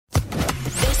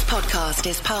podcast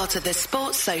is part of the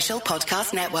Sports Social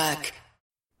Podcast Network.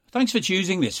 Thanks for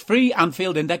choosing this free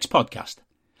Anfield Index podcast.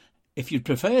 If you'd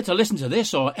prefer to listen to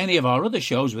this or any of our other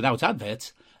shows without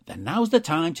adverts, then now's the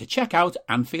time to check out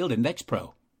Anfield Index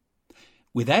Pro.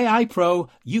 With AI Pro,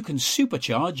 you can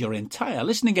supercharge your entire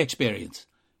listening experience.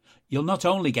 You'll not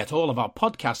only get all of our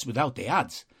podcasts without the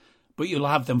ads, but you'll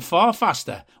have them far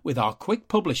faster with our Quick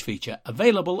Publish feature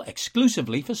available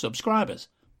exclusively for subscribers.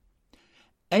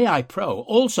 AI Pro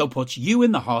also puts you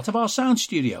in the heart of our sound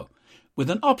studio, with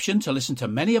an option to listen to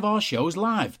many of our shows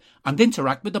live and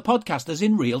interact with the podcasters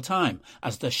in real time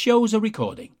as the shows are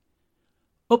recording.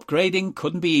 Upgrading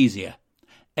couldn't be easier.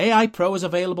 AI Pro is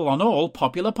available on all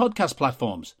popular podcast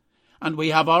platforms, and we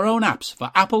have our own apps for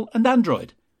Apple and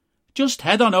Android. Just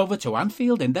head on over to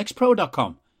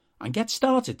AnfieldIndexPro.com and get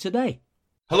started today.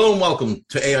 Hello and welcome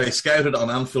to AI Scouted on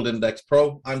Anfield Index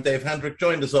Pro. I'm Dave Hendrick,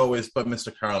 joined as always by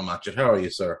Mr. Carl Matchett. How are you,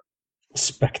 sir?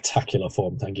 Spectacular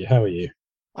form, thank you. How are you?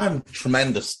 I'm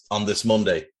tremendous on this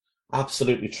Monday.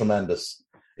 Absolutely tremendous.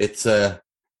 It's a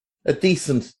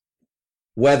decent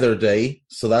weather day,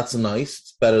 so that's nice.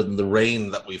 It's better than the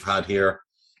rain that we've had here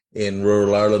in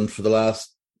rural Ireland for the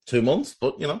last 2 months,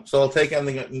 but, so I'll take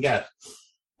anything I can get.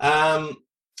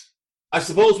 I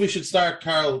suppose we should start,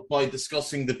 Carl, by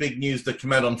discussing the big news that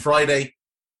came out on Friday.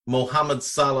 Mohamed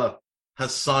Salah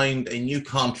has signed a new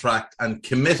contract and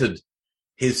committed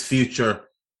his future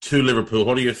to Liverpool.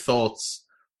 What are your thoughts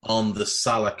on the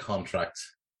Salah contract?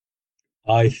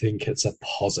 I think it's a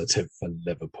positive for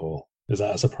Liverpool. Is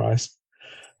that a surprise?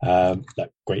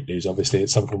 Great news, obviously.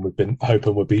 It's something we've been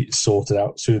hoping would be sorted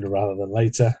out sooner rather than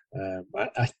later. To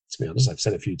be honest, I've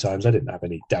said a few times, I didn't have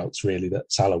any doubts really that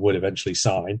Salah would eventually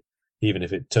sign, even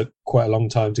if it took quite a long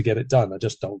time to get it done. I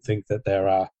just don't think that there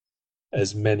are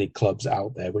as many clubs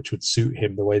out there which would suit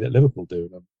him the way that Liverpool do.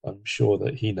 And I'm sure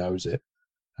that he knows it.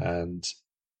 And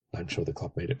I'm sure the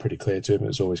club made it pretty clear to him. It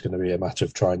was always going to be a matter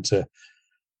of trying to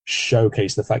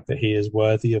showcase the fact that he is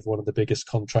worthy of one of the biggest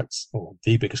contracts, or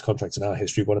the biggest contract in our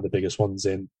history, one of the biggest ones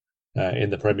in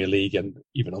the Premier League and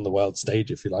even on the world stage,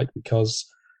 if you like, because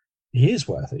he is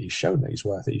worth it. He's shown that he's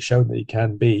worth it. He's shown that he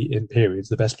can be, in periods,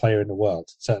 the best player in the world,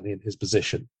 certainly in his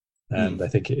position. And I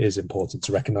think it is important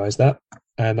to recognise that.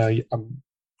 And I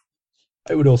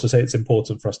would also say it's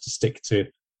important for us to stick to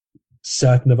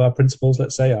certain of our principles,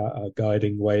 let's say, our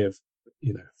guiding way of,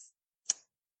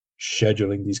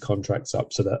 scheduling these contracts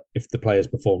up so that if the players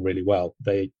perform really well,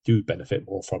 they do benefit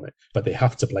more from it. But they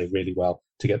have to play really well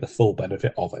to get the full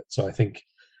benefit of it. So I think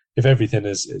if everything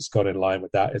is gone in line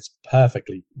with that, it's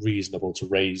perfectly reasonable to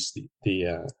raise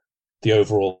the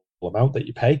overall amount that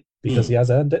you pay because he has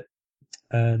earned it.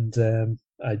 And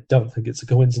I don't think it's a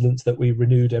coincidence that we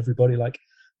renewed everybody like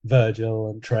Virgil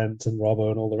and Trent and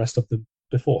Robbo and all the rest of them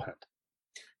beforehand.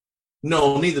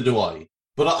 No, neither do I.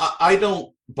 But I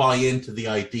don't buy into the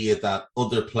idea that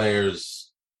other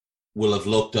players will have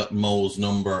looked at Mo's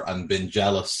number and been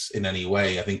jealous in any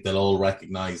way. I think they'll all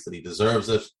recognise that he deserves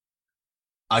it.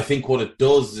 I think what it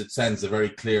does is it sends a very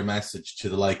clear message to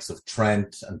the likes of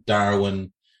Trent and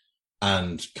Darwin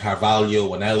and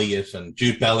Carvalho and Elliott and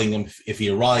Jude Bellingham, if he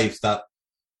arrives, that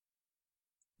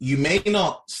you may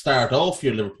not start off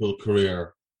your Liverpool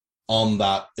career on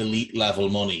that elite level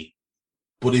money,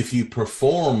 but if you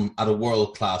perform at a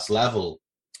world-class level,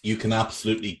 you can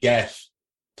absolutely get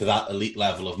to that elite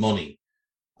level of money.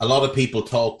 A lot of people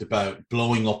talked about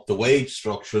blowing up the wage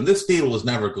structure, and this deal was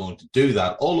never going to do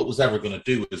that. All it was ever going to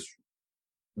do was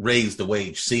raise the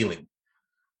wage ceiling.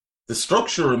 The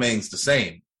structure remains the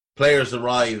same. Players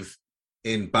arrive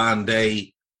in Band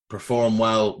A, perform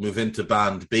well, move into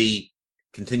Band B,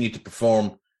 continue to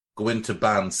perform, go into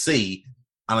Band C.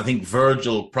 And I think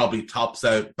Virgil probably tops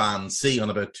out Band C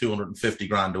on about 250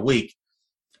 grand a week.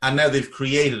 And now they've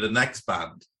created a next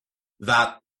band,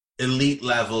 that elite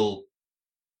level,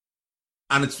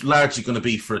 and it's largely going to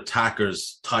be for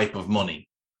attackers type of money,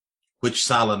 which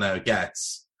Salah now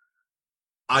gets.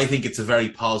 I think it's a very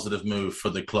positive move for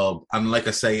the club. And like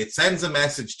I say, it sends a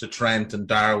message to Trent and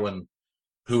Darwin,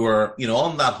 who are,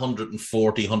 on that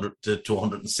 140, 100 to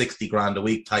 160 grand a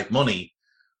week type money,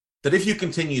 that if you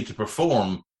continue to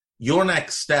perform, your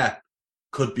next step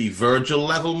could be Virgil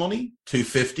level money,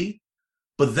 250,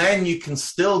 but then you can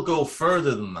still go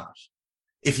further than that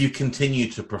if you continue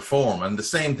to perform. And the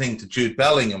same thing to Jude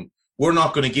Bellingham. We're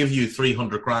not going to give you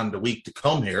 300 grand a week to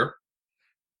come here,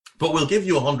 but we'll give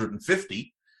you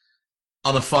 150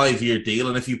 on a 5-year deal.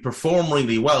 And if you perform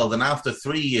really well, then after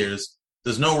 3 years,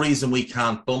 there's no reason we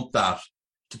can't bump that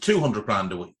to 200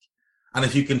 grand a week. And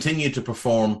if you continue to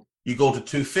perform, you go to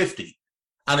 250.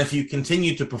 And if you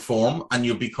continue to perform and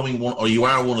you're becoming one, or you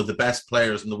are one of the best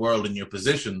players in the world in your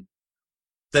position,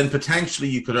 then potentially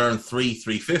you could earn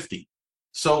 350.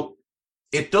 So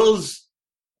it does,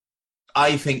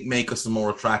 I think, make us a more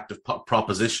attractive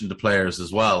proposition to players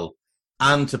as well,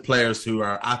 and to players who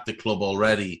are at the club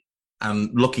already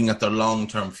and looking at their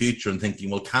long-term future and thinking,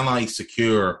 well, can I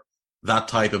secure that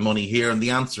type of money here? And the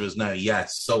answer is now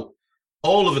yes. So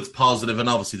all of it's positive, and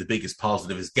obviously the biggest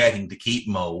positive is getting to keep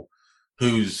Mo,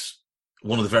 who's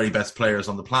one of the very best players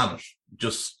on the planet.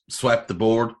 Just swept the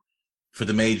board for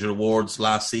the major awards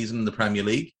last season in the Premier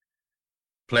League.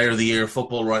 Player of the Year,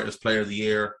 Football Writers Player of the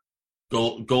Year,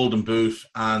 Golden Boot,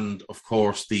 and, of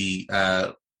course, the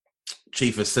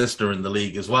chief assister in the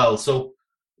league as well. So,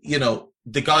 you know,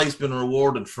 the guy's been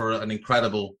rewarded for an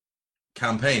incredible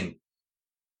campaign.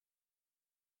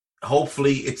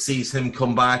 Hopefully it sees him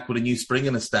come back with a new spring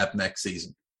in his step next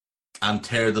season and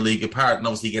tear the league apart. And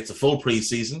obviously he gets a full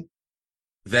pre-season.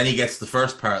 Then he gets the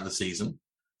first part of the season.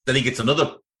 Then he gets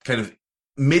another kind of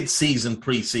mid-season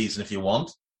pre-season, if you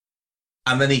want.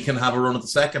 And then he can have a run at the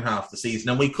second half of the season.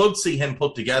 And we could see him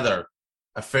put together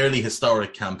a fairly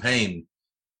historic campaign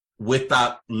with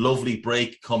that lovely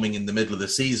break coming in the middle of the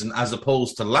season, as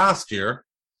opposed to last year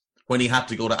when he had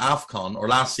to go to AFCON, or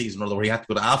last season, where he had to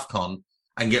go to AFCON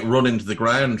and get run into the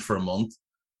ground for a month.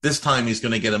 This time he's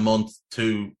going to get a month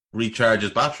to recharge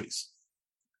his batteries.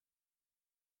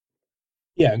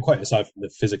 Yeah, and quite aside from the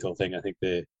physical thing, I think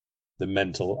the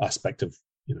mental aspect of,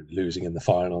 you know, losing in the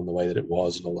final and the way that it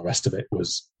was and all the rest of it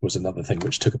was another thing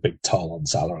which took a big toll on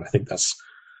Salah. And I think that's,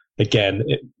 again,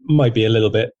 it might be a little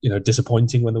bit, you know,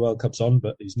 disappointing when the World Cup's on,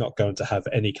 but he's not going to have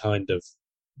any kind of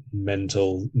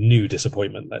mental new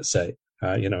disappointment, let's say.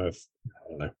 You know, if, I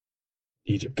don't know,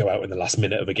 Egypt go out in the last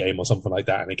minute of a game or something like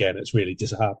that, and again, it's really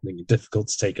disheartening and difficult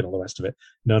to take and all the rest of it.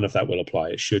 None of that will apply.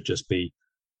 It should just be,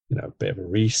 you know, a bit of a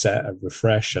reset, a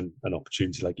refresh, and an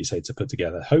opportunity, like you say, to put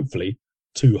together, hopefully,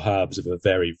 two halves of a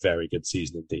very, very good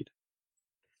season indeed.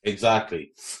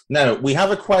 Exactly. Now, we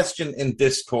have a question in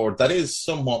Discord that is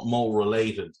somewhat more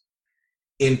related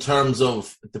in terms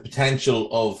of the potential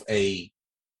of a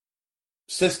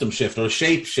system shift or a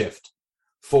shape shift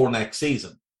for next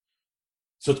season.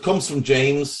 So it comes from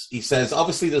James. He says,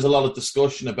 obviously there's a lot of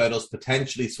discussion about us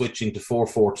potentially switching to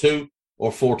 4-4-2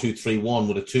 or 4-2-3-1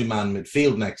 with a two-man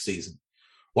midfield next season.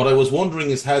 What I was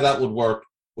wondering is how that would work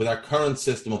with our current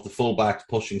system of the fullbacks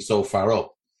pushing so far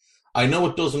up. I know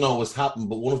it doesn't always happen,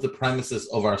 but one of the premises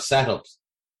of our setups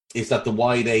is that the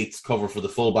wide eights cover for the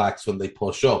fullbacks when they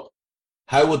push up.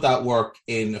 How would that work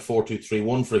in a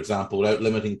 4-2-3-1, for example, without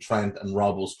limiting Trent and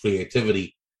Robbo's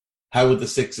creativity? How would the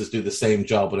sixes do the same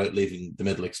job without leaving the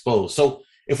middle exposed? So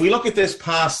if we look at this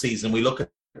past season, we look at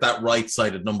that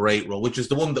right-sided number 8 role, which is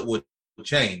the one that would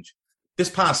change. This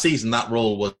past season, that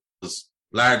role was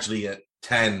largely a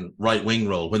 10 right-wing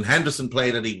role. When Henderson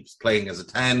played it, he was playing as a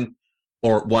 10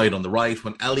 or wide on the right.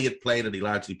 When Elliott played it, he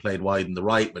largely played wide on the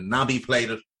right. When Naby played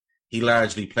it, he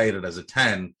largely played it as a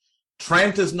 10.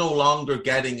 Trent is no longer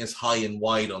getting as high and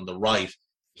wide on the right.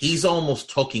 He's almost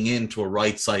tucking into a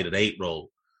right-sided 8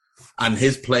 role, and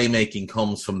his playmaking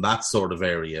comes from that sort of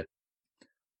area.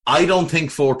 I don't think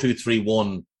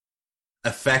 4-2-3-1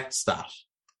 affects that.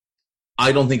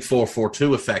 I don't think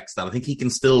 4-4-2 affects that. I think he can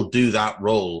still do that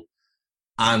role.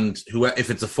 And if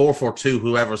it's a 4-4-2,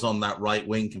 whoever's on that right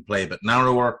wing can play a bit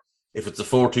narrower. If it's a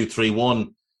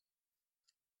 4-2-3-1,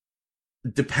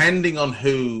 depending on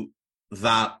who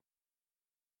that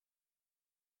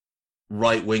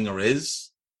right winger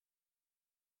is,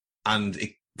 and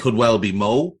it could well be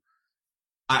Mo,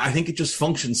 I think it just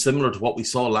functions similar to what we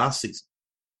saw last season.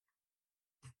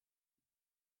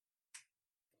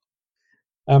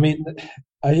 I mean,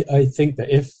 I think that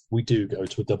if we do go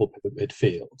to a double pivot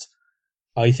midfield,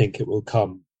 I think it will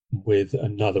come with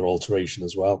another alteration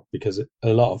as well, because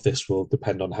a lot of this will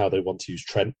depend on how they want to use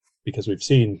Trent, because we've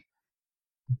seen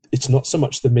it's not so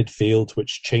much the midfield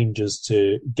which changes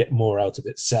to get more out of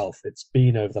itself. It's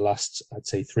been over the last, I'd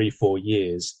say, 3-4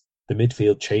 years, the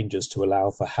midfield changes to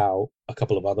allow for how a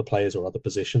couple of other players or other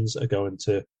positions are going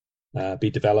to be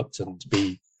developed and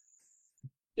be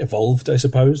evolved, I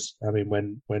suppose. I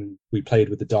mean, when we played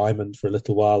with the diamond for a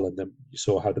little while, and then you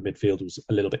saw how the midfield was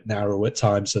a little bit narrow at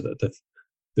times, so that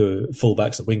the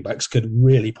fullbacks and wingbacks could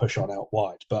really push on out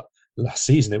wide. But last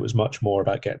season, it was much more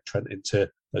about getting Trent into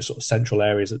those sort of central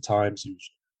areas at times. He was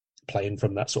playing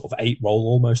from that sort of 8 role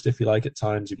almost, if you like, at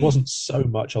times. He wasn't so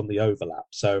much on the overlap.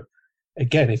 So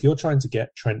again, if you're trying to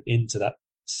get Trent into that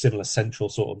similar central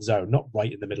sort of zone, not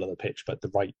right in the middle of the pitch, but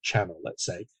the right channel, let's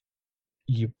say,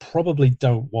 you probably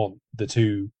don't want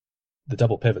the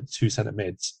double pivot, 2 centre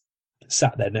mids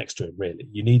sat there next to him, really.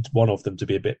 You need one of them to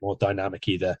be a bit more dynamic,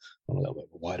 either on a little bit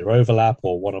of a wider overlap,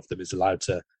 or one of them is allowed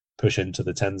to push into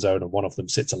the 10 zone and one of them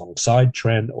sits alongside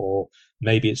Trent, or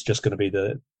maybe it's just going to be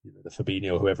the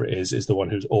Fabinho, whoever it is the one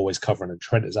who's always covering, and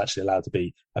Trent is actually allowed to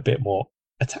be a bit more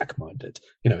attack-minded.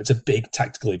 It's a big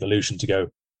tactical evolution to go.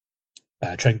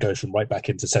 Trent goes from right back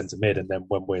into centre mid, and then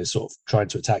when we're sort of trying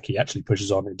to attack, he actually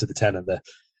pushes on into the 10, and the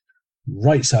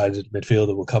right-sided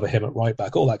midfielder will cover him at right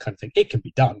back, all that kind of thing. It can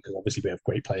be done because obviously we have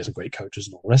great players and great coaches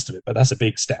and all the rest of it, but that's a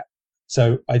big step.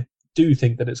 So I do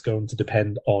think that it's going to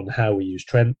depend on how we use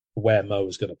Trent, where Mo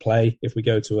is going to play. If we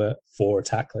go to a 4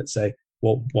 attack, let's say,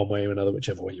 one way or another,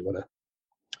 whichever way you want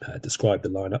to describe the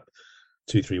lineup,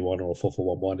 2-3-1 or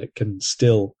 4-4-1-1, it can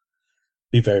still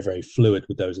be very, very fluid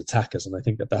with those attackers. And I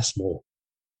think that's more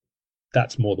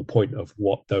the point of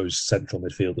what those central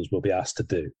midfielders will be asked to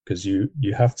do. Because you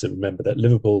have to remember that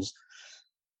Liverpool's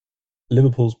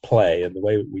play and the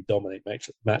way we dominate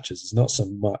matches is not so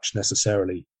much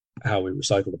necessarily how we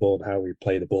recycle the ball and how we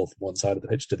play the ball from one side of the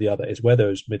pitch to the other. Is where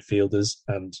those midfielders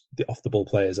and the off-the-ball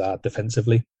players are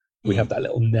defensively. We have that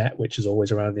little net which is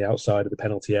always around the outside of the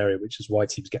penalty area, which is why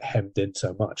teams get hemmed in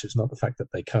so much. It's not the fact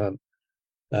that they can't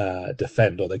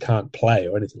defend or they can't play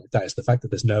or anything like that. It's the fact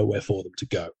that there's nowhere for them to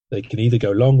go. They can either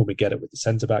go long when we get it with the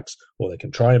centre-backs, or they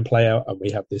can try and play out, and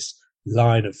we have this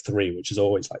line of 3, which is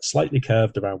always like slightly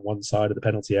curved around one side of the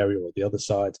penalty area or the other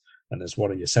side. And there's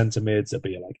one of your centre mids. It'll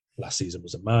be like last season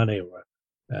was a Mane or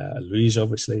a Luis,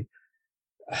 obviously.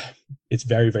 It's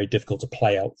very, very difficult to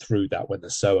play out through that when they're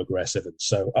so aggressive and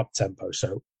so up-tempo.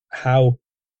 So how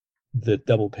the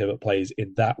double pivot plays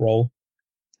in that role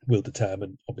will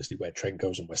determine, obviously, where Trent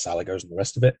goes and where Salah goes and the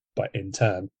rest of it. But in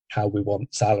turn, how we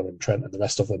want Salah and Trent and the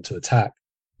rest of them to attack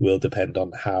will depend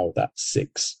on how that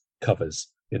 6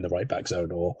 covers in the right-back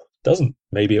zone or doesn't.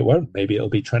 Maybe it won't. Maybe it'll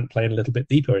be Trent playing a little bit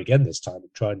deeper again this time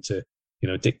and trying to,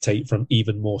 dictate from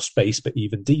even more space but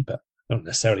even deeper. I don't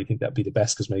necessarily think that'd be the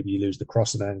best because maybe you lose the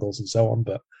crossing angles and so on,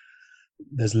 but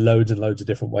there's loads and loads of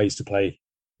different ways to play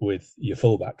with your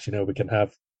fullbacks. We can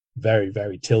have very,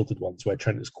 very tilted ones where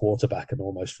Trent is quarterback and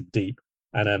almost from deep,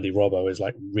 and Andy Robbo is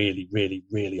like really, really,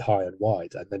 really high and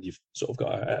wide. And then you've sort of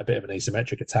got a bit of an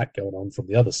asymmetric attack going on from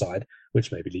the other side,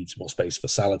 which maybe leaves more space for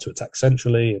Salah to attack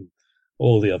centrally and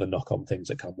all the other knock-on things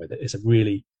that come with it. It's a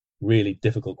really, really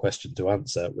difficult question to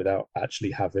answer without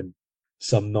actually having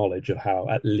some knowledge of how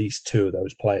at least 2 of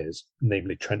those players,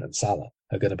 namely Trent and Salah,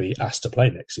 are going to be asked to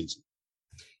play next season.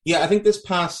 Yeah, I think this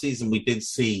past season we did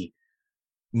see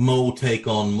Mo take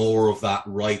on more of that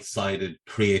right-sided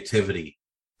creativity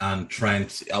and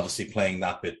Trent obviously playing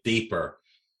that bit deeper.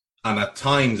 And at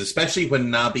times, especially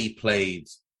when Naby played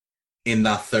in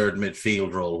that third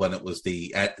midfield role, when it was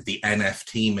the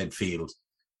NFT midfield,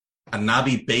 and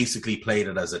Naby basically played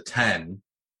it as a 10,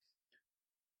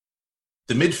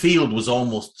 the midfield was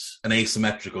almost an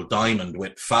asymmetrical diamond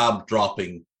with Fab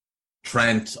dropping,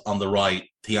 Trent on the right,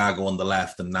 Thiago on the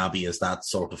left, and Naby as that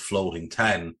sort of floating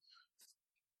 10.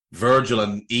 Virgil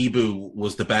and Ibu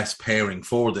was the best pairing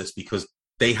for this because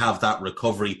they have that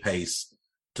recovery pace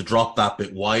to drop that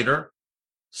bit wider.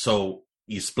 So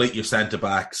you split your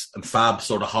centre-backs and Fab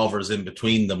sort of hovers in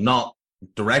between them, not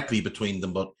directly between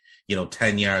them, but,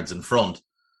 10 yards in front.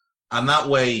 And that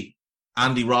way,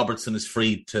 Andy Robertson is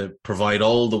free to provide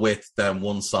all the width down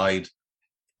one side.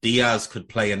 Diaz could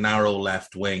play a narrow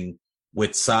left wing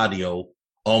with Sadio,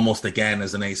 almost again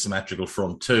as an asymmetrical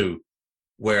front two,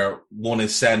 where one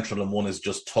is central and one is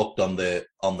just tucked on the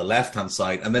left-hand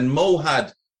side. And then Mo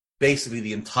had basically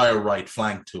the entire right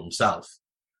flank to himself.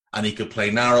 And he could play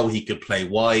narrow, he could play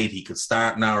wide, he could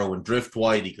start narrow and drift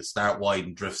wide, he could start wide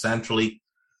and drift centrally.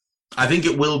 I think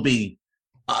it will be,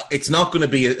 it's not going to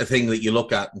be a thing that you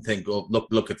look at and think, oh,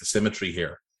 look at the symmetry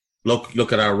here. Look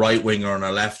at our right winger and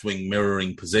our left wing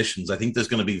mirroring positions. I think there's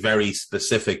going to be very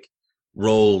specific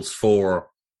roles for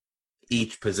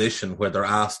each position where they're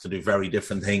asked to do very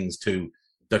different things to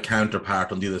their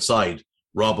counterpart on the other side,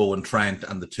 Robbo and Trent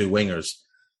and the 2 wingers.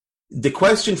 The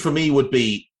question for me would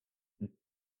be,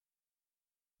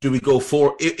 do we go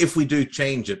for, if we do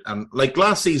change it, and like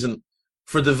last season,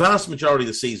 for the vast majority of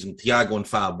the season, Thiago and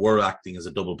Fab were acting as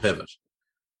a double pivot.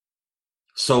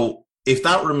 So if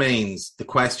that remains, the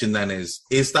question then is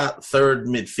that third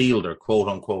midfielder, quote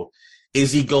unquote,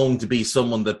 is he going to be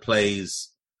someone that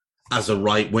plays as a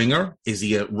right winger? Is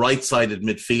he a right-sided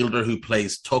midfielder who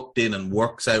plays tucked in and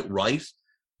works out right?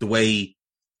 The way,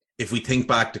 if we think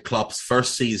back to Klopp's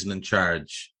first season in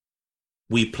charge,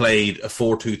 we played a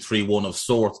 4-2-3-1 of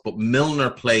sorts, but Milner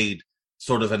played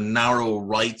sort of a narrow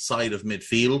right side of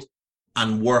midfield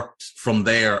and worked from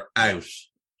there out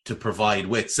to provide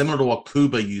width, similar to what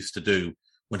Kuba used to do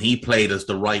when he played as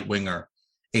the right winger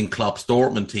in Klopp's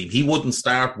Dortmund team. He wouldn't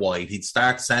start wide, he'd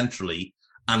start centrally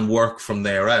and work from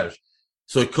there out.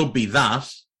 So it could be that,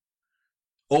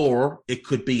 or it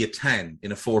could be a 10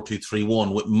 in a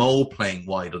 4-2-3-1 with Mo playing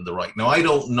wide on the right. Now, I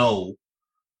don't know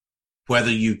whether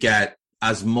you get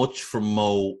as much from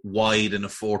Mo wide in a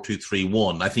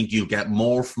 4-2-3-1. I think you'll get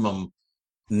more from him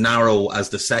narrow as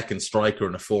the second striker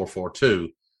in a 4-4-2.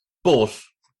 But,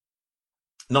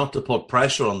 not to put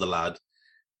pressure on the lad,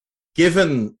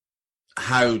 given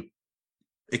how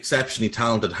exceptionally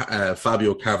talented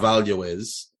Fabio Carvalho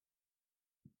is,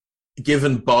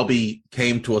 given Bobby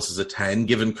came to us as a 10,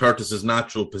 given Curtis's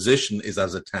natural position is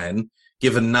as a 10,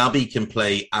 given Naby can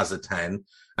play as a 10,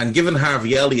 and given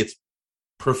Harvey Elliott's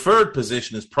preferred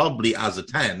position is probably as a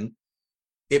 10,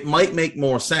 it might make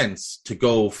more sense to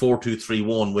go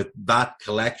 4-2-3-1 with that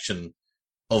collection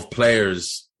of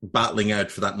players battling out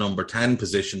for that number 10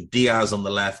 position. Diaz on the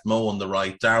left, Mo on the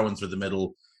right, Darwin through the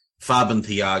middle, Fab and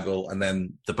Thiago, and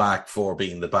then the back four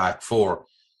being the back four.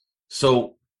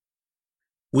 So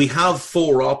we have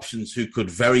four options who could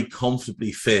very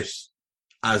comfortably fit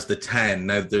as the 10.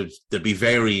 Now, there'd be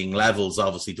varying levels,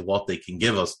 obviously, to what they can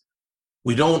give us.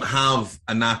 We don't have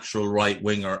a natural right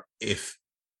winger if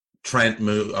Trent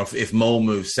move, or if Mo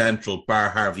moves central, bar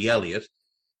Harvey Elliott,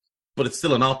 but it's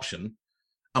still an option.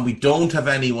 And we don't have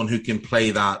anyone who can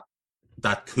play that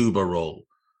Kuba role.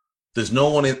 There's no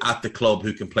one at the club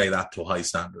who can play that to a high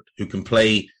standard, who can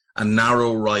play a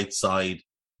narrow right side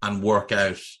and work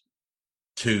out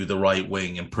to the right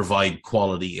wing and provide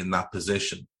quality in that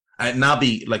position.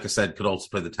 Naby, like I said, could also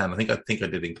play the 10. I think I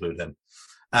did include him.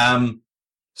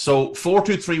 So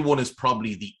 4-2-3-1 is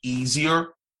probably the easier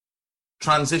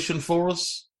transition for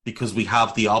us because we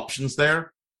have the options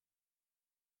there.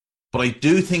 But I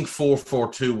do think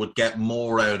 4-4-2 would get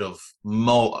more out of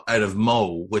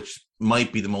Mo, which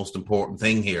might be the most important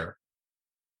thing here.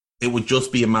 It would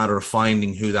just be a matter of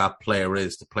finding who that player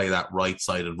is to play that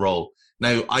right-sided role.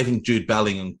 Now, I think Jude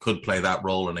Bellingham could play that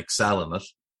role and excel in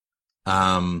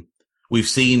it. We've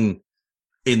seen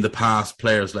in the past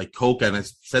players like Koke, and I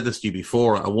said this to you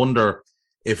before, I wonder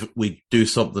if we do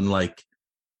something like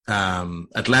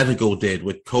Atletico did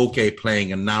with Koke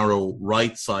playing a narrow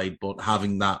right side, but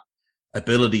having that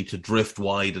ability to drift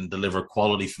wide and deliver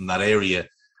quality from that area,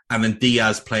 and then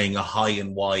Diaz playing a high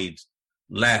and wide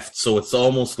left. So it's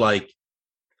almost like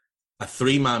a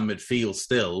three-man midfield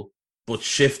still, but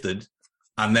shifted,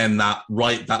 and then that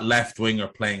left winger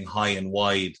playing high and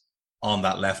wide on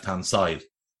that left-hand side.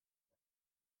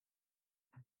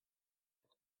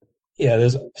 Yeah,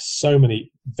 there's so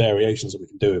many variations that we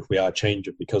can do if we are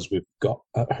changing, because we've got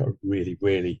a really,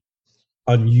 really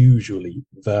unusually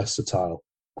versatile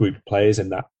group of players in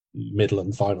that middle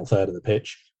and final third of the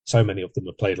pitch. So many of them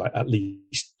have played like at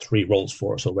least 3 roles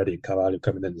for us already. And Carvalho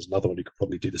coming in, there's another one who could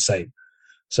probably do the same.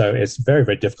 So it's very,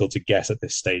 very difficult to guess at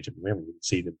this stage. I mean, we haven't even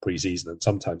seen in pre-season, and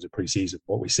sometimes in pre-season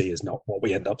what we see is not what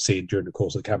we end up seeing during the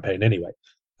course of the campaign anyway.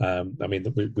 I mean,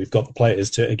 we've got the players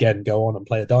to, again, go on and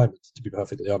play a diamond, to be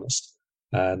perfectly honest,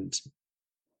 and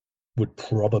would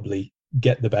probably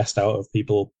get the best out of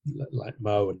people like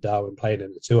Mo and Darwin playing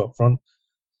in the 2 up front,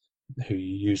 who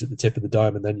you use at the tip of the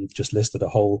diamond. Then you've just listed a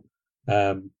whole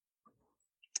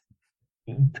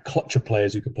clutch of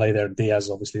players who can play there, and Diaz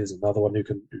obviously is another one who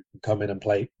can come in and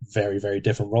play very, very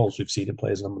different roles. We've seen him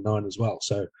play as number 9 as well.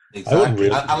 So exactly,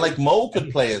 and like Mo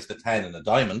could play as the 10 in a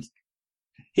diamond.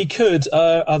 He could.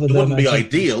 It wouldn't be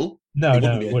ideal. No, it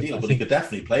wouldn't be ideal, but he could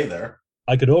definitely play there.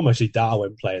 I could almost see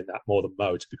Darwin playing that more than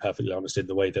Mo, to be perfectly honest, in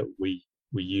the way that we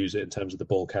use it in terms of the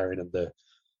ball carrying and the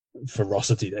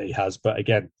ferocity that he has. But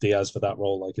again, Diaz for that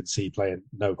role, I could see playing,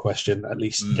 no question, at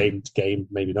least game to game,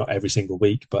 maybe not every single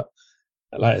week. But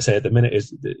like I say, at the minute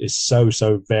is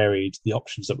so varied, the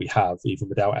options that we have, even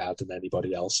without adding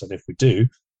anybody else. And if we do,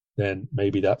 then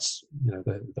maybe that's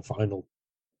the final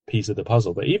piece of the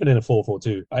puzzle. But even in a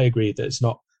 4-4-2, I agree that it's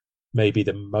not maybe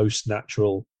the most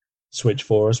natural switch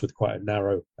for us with quite a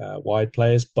narrow wide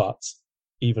players, but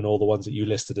even all the ones that you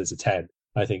listed as a 10,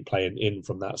 I think playing in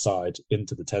from that side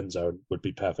into the 10 zone would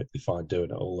be perfectly fine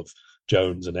doing it. All of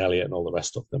Jones and Elliott and all the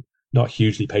rest of them. Not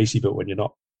hugely pacey, but when you're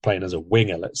not playing as a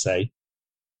winger, let's say,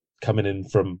 coming in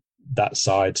from that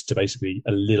side to basically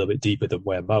a little bit deeper than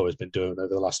where Mo has been doing over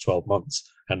the last 12 months,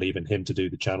 and leaving him to do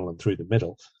the channel and through the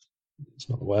middle, it's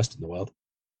not the worst in the world.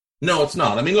 No, it's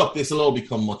not. I mean, look, this will all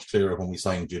become much clearer when we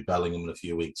sign Jude Bellingham in a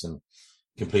few weeks and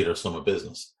complete our summer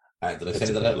business. Did I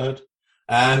say that out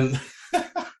loud?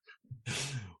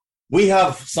 We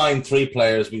have signed 3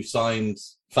 players. We've signed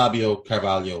Fabio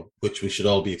Carvalho, which we should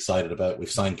all be excited about. We've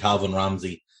signed Calvin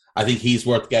Ramsey. I think he's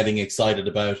worth getting excited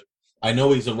about. I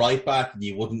know he's a right back, and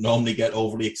you wouldn't normally get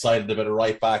overly excited about a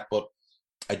right back, but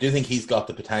I do think he's got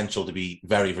the potential to be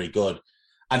very, very good.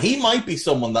 And he might be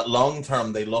someone that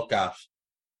long-term they look at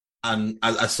and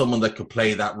as someone that could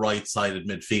play that right-sided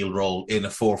midfield role in a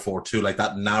 4-4-2, like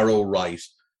that narrow right,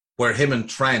 where him and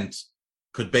Trent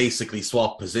could basically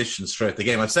swap positions throughout the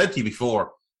game. I've said to you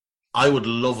before, I would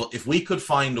love if we could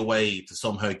find a way to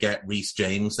somehow get Reece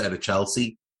James out of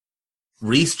Chelsea.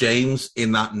 Reece James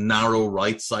in that narrow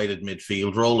right-sided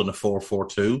midfield role in a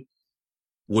 4-4-2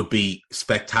 would be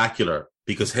spectacular,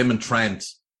 because him and Trent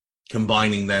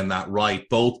combining then that right,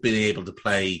 both being able to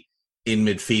play in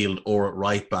midfield or at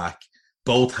right back,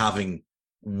 both having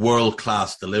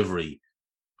world-class delivery,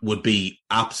 would be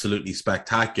absolutely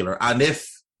spectacular. And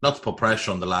if, not to put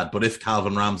pressure on the lad, but if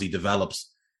Calvin Ramsey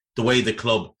develops the way the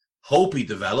club hope he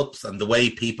develops and the way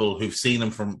people who've seen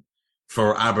him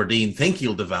for Aberdeen think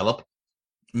he'll develop,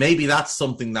 maybe that's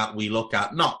something that we look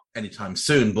at, not anytime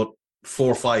soon, but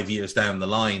 4 or 5 years down the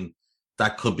line,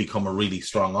 that could become a really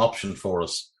strong option for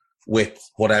us with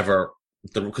whatever,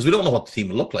 because we don't know what the team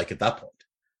will look like at that point.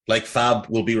 Like Fab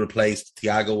will be replaced,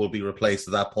 Thiago will be replaced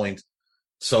at that point.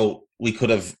 So we could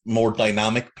have more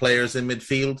dynamic players in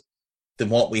midfield than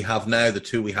what we have now. The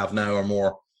two we have now are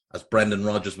more, as Brendan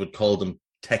Rodgers would call them,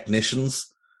 technicians.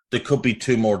 There could be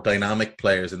two more dynamic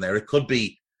players in there. It could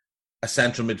be a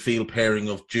central midfield pairing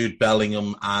of Jude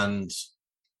Bellingham and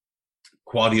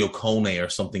Quadio Kone or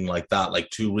something like that, like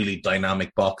two really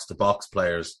dynamic box-to-box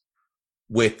players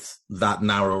with that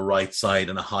narrow right side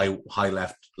and a high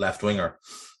left winger.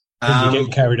 You're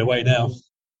getting carried away now.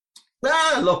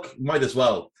 Look, might as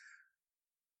well.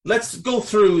 Let's go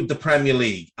through the Premier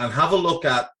League and have a look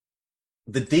at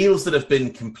the deals that have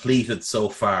been completed so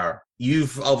far.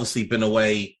 You've obviously been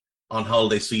away on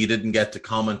holiday, so you didn't get to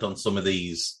comment on some of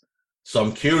these. So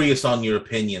I'm curious on your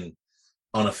opinion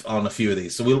on a few of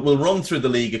these. So we'll run through the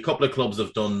league. A couple of clubs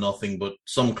have done nothing, but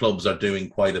some clubs are doing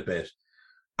quite a bit.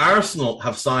 Arsenal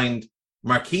have signed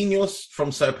Marquinhos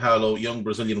from Sao Paulo, young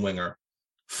Brazilian winger.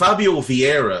 Fabio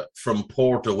Vieira from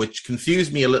Porto, which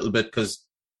confused me a little bit because,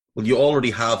 well, you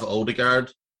already have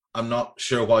Odegaard. I'm not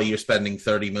sure why you're spending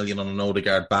 30 million on an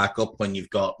Odegaard backup when you've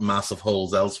got massive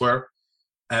holes elsewhere.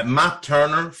 Matt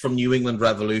Turner from New England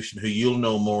Revolution, who you'll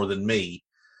know more than me.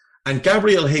 And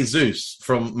Gabriel Jesus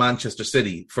from Manchester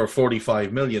City for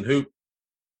 45 million, who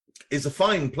is a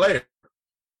fine player.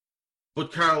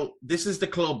 But, Carl, this is the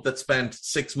club that spent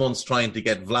 6 months trying to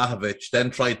get Vlahovic,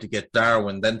 then tried to get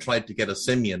Darwin, then tried to get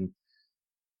Osimhen.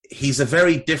 He's a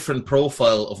very different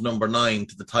profile of number 9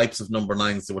 to the types of number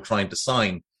 9s they were trying to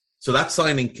sign. So that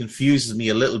signing confuses me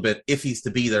a little bit if he's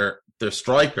to be their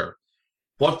striker.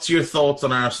 What's your thoughts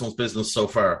on Arsenal's business so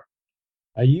far?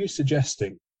 Are you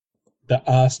suggesting that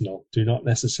Arsenal do not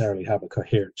necessarily have a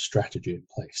coherent strategy in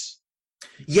place?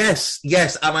 Yes.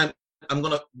 And I'm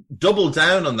going to double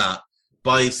down on that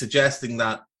by suggesting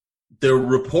that their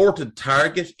reported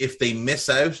target, if they miss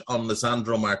out on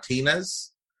Lisandro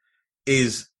Martinez,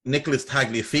 is Nicolas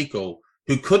Tagliafico,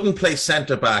 who couldn't play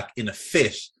centre-back in a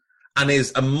fit and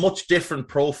is a much different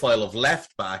profile of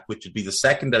left-back, which would be the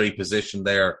secondary position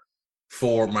there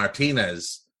for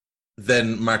Martinez,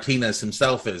 than Martinez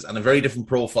himself is, and a very different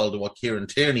profile to what Kieran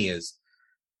Tierney is.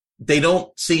 They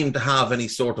don't seem to have any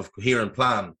sort of coherent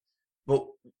plan. But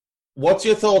what's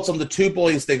your thoughts on the two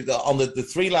boys, on the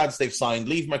three lads they've signed?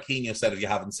 Leave Marquinhos out if you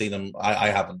haven't seen him. I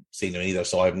haven't seen him either,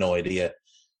 so I have no idea.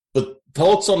 But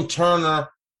thoughts on Turner,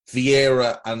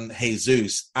 Vieira and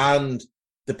Jesus, and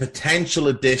the potential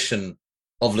addition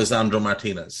of Lisandro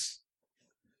Martinez?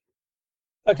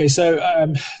 Okay, so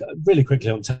really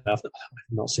quickly on Turner, I've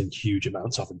not seen huge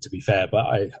amounts of him, to be fair, but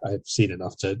I've seen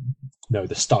enough to know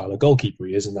the style of goalkeeper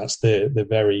he is, and that's the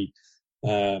very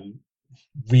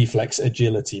reflex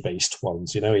agility-based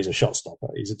ones. You know, he's a shot stopper.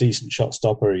 He's a decent shot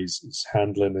stopper. His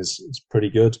handling is pretty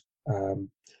good.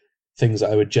 Things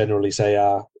that I would generally say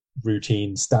are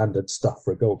routine, standard stuff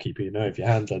for a goalkeeper. You know, if your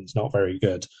handling's not very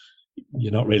good,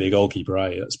 you're not really a goalkeeper,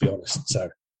 are you? Let's be honest. So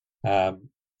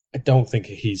I don't think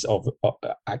he's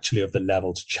actually of the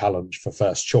level to challenge for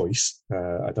first choice.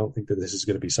 I don't think that this is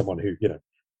going to be someone who, you know,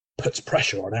 puts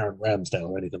pressure on Aaron Ramsdale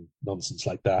or anything nonsense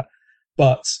like that.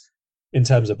 But in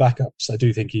terms of backups, I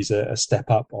do think he's a step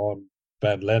up on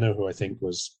Bernd Leno, who I think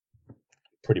was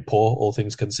pretty poor, all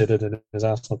things considered, in his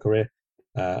Arsenal career.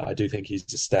 I do think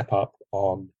he's a step up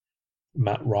on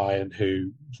Matt Ryan,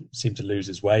 who seemed to lose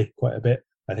his way quite a bit.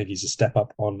 I think he's a step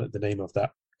up on the name of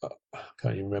that. I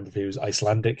can't even remember if he was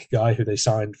Icelandic guy who they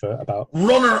signed for about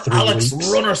Alex weeks.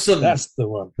 Runnarsson. That's the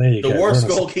one. There you go. The worst Runnarsson.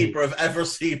 Goalkeeper I've ever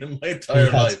seen in my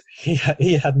entire life. He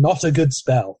had not a good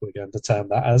spell, we're going to term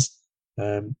that as.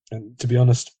 And to be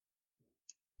honest,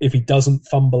 if he doesn't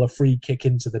fumble a free kick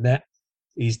into the net,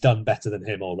 he's done better than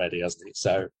him already, hasn't he?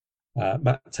 So,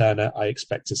 Matt Turner, I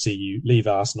expect to see you leave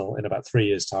Arsenal in about 3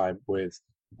 years' time with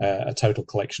a total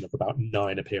collection of about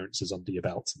 9 appearances under your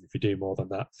belt. And if you do more than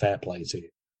that, fair play to you.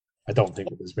 I don't think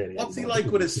that there's really... What's he like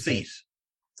with his feet?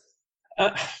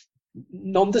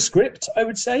 Nondescript, I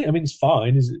would say. I mean, it's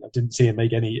fine. I didn't see him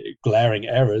make any glaring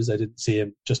errors. I didn't see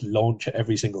him just launch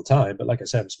every single time. But like I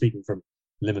said, I'm speaking from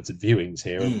limited viewings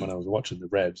here. And when I was watching the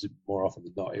Revs, more often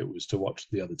than not, it was to watch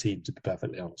the other team, to be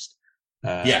perfectly honest.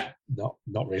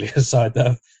 Not really a side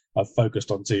that I've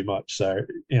focused on too much. So,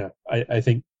 I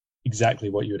think exactly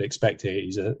what you would expect here.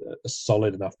 He's a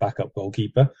solid enough backup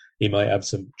goalkeeper. He might have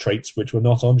some traits which were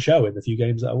not on show in the few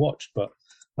games that I watched, but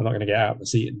I'm not going to get out of the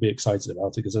seat and be excited about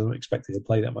it because I don't expect him to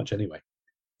play that much anyway.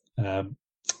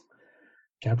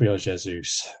 Gabriel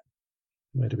Jesus.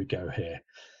 Where do we go here?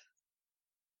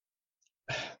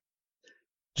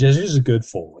 Jesus is a good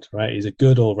forward, right? He's a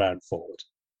good all-round forward.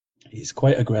 He's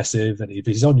quite aggressive, and if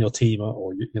he's on your team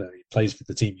or he plays for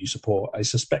the team you support, I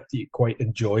suspect you quite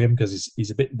enjoy him because he's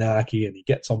a bit narky and he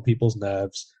gets on people's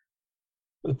nerves.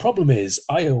 But the problem is,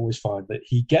 I always find that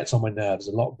he gets on my nerves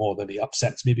a lot more than he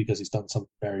upsets me because he's done something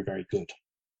very, very good.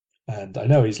 And I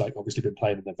know he's obviously been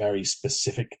playing in a very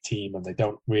specific team, and they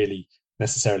don't really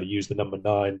necessarily use the number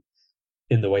 9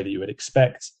 in the way that you would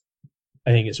expect. I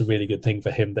think it's a really good thing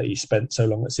for him that he spent so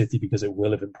long at City because it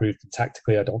will have improved him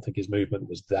tactically. I don't think his movement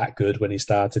was that good when he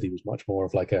started. He was much more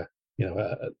of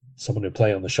someone who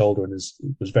play on the shoulder and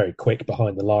was very quick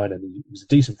behind the line, and he was a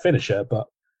decent finisher, but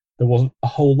there wasn't a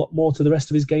whole lot more to the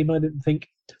rest of his game, I didn't think.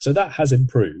 So that has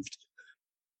improved.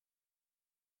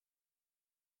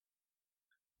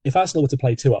 If Arsenal were to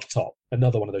play 2 up top,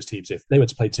 another one of those teams, if they were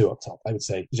to play 2 up top, I would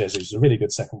say Jesus is a really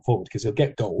good second forward because he'll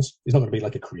get goals. He's not going to be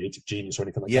like a creative genius or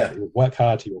anything like that. He will work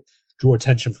hard. He will draw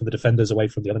attention from the defenders away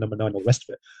from the other number 9, all the rest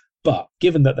of it. But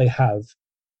given that they have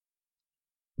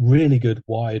really good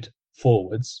wide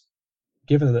forwards,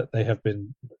 given that they have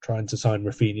been trying to sign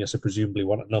Rafinha, so presumably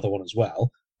want another one as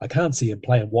well, I can't see him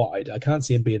playing wide. I can't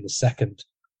see him being the second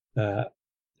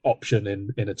option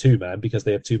in a 2-man because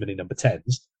they have too many number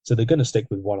 10s. So they're going to stick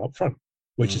with one up front,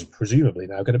 which is presumably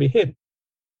now going to be him.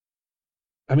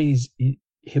 I mean,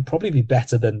 he'll probably be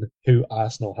better than who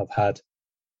Arsenal have had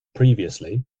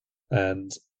previously.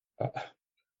 And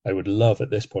I would love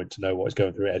at this point to know what is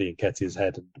going through Eddie Nketiah's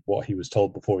head and what he was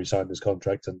told before he signed his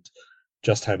contract and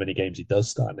just how many games he does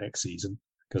start next season,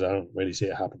 because I don't really see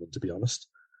it happening, to be honest.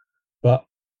 But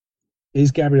is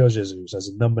Gabriel Jesus as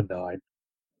a number 9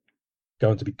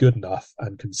 going to be good enough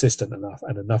and consistent enough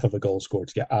and enough of a goal scorer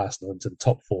to get Arsenal into the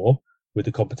top 4 with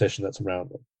the competition that's around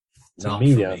them? To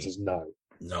me, the answer is no.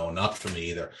 No, not for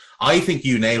me either. I think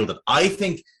you nailed it. I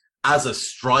think as a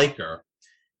striker,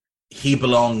 he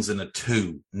belongs in a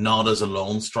 2, not as a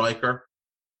lone striker.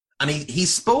 And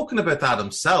he's spoken about that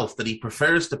himself, that he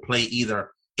prefers to play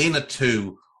either in a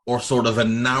 2 or sort of a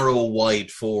narrow wide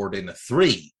forward in a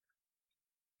 3.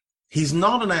 He's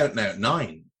not an out-and-out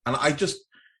 9. And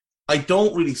I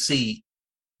don't really see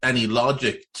any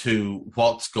logic to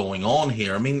what's going on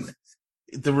here. I mean,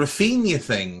 the Rafinha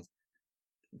thing,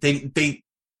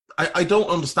 I don't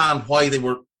understand why they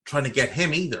were trying to get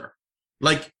him either.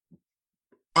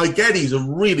 I get he's a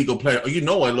really good player. I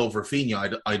love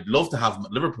Rafinha. I'd love to have him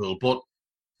at Liverpool, but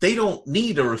they don't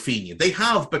need a Rafinha. They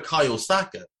have Bukayo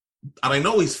Saka, and I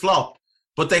know he's flopped,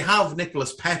 but they have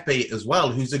Nicolas Pepe as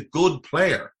well, who's a good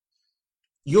player.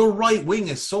 Your right wing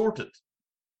is sorted.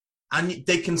 And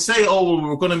they can say,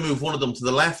 we're going to move one of them to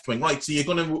the left wing. Right, so you're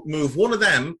going to move one of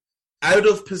them out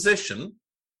of position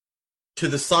to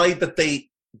the side that they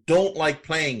don't like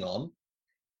playing on,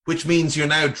 which means you're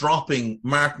now dropping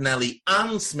Martinelli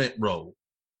and Smith-Rowe.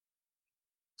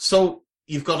 So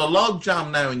you've got a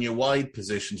logjam now in your wide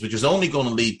positions, which is only going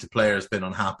to lead to players being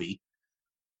unhappy.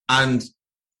 And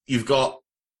you've got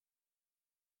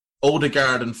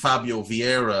Odegaard and Fabio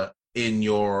Vieira in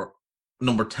your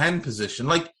number 10 position.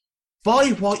 Buy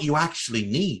what you actually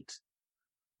need.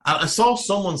 And I saw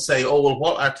someone say,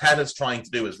 what Arteta's trying to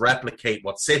do is replicate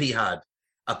what City had,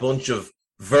 a bunch of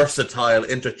versatile,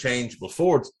 interchangeable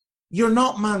forwards. You're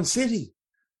not Man City.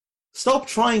 Stop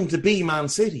trying to be Man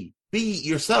City. Be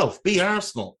yourself. Be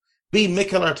Arsenal. Be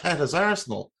Mikel Arteta's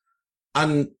Arsenal.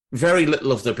 And very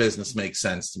little of their business makes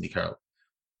sense to me, Carl.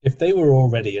 If they were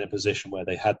already in a position where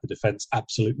they had the defence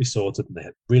absolutely sorted and they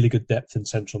had really good depth in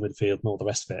central midfield and all the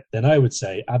rest of it, then I would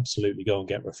say absolutely go and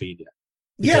get Rafinha.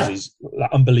 Because he's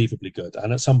unbelievably good.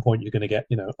 And at some point you're going to get,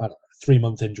 a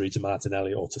 3-month injury to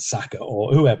Martinelli or to Saka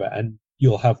or whoever, and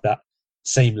you'll have that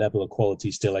same level of quality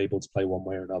still able to play one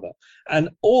way or another. And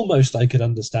almost I could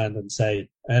understand and say,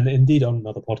 and indeed on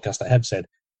another podcast I have said,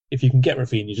 if you can get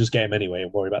Rafinha, just get him anyway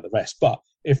and worry about the rest. But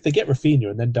if they get Rafinha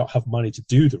and then don't have money to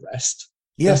do the rest,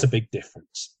 That's a big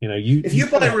difference. If you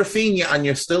buy Rafinha and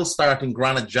you're still starting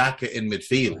Granit Xhaka in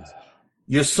midfield,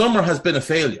 your summer has been a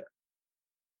failure.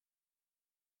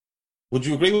 Would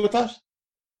you agree with that?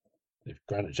 If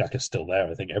Granit Xhaka's still there,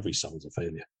 I think every summer's a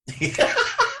failure.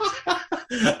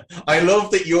 I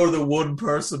love that you're the one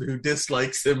person who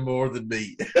dislikes him more than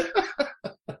me.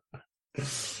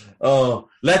 Oh,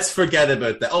 let's forget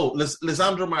about that. Oh,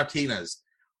 Lisandro Martinez.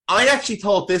 I actually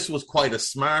thought this was quite a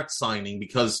smart signing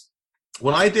because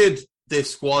when I did the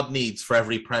squad needs for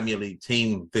every Premier League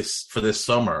team for this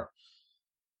summer,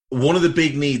 one of the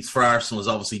big needs for Arsenal is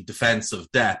obviously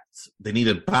defensive depth. They need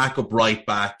a backup right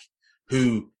back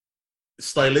who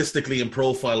stylistically and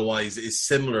profile-wise is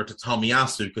similar to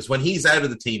Tomiyasu, because when he's out of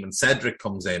the team and Cedric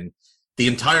comes in, the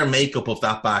entire makeup of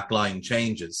that back line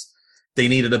changes. They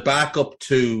needed a backup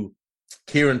to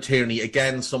Kieran Tierney,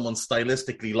 again, someone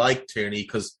stylistically like Tierney,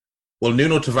 because, well,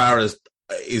 Nuno Tavares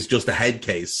is just a head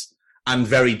case and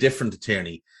very different to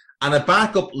Tierney. And a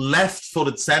backup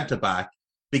left-footed centre-back,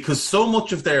 because so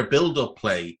much of their build-up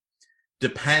play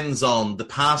depends on the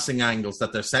passing angles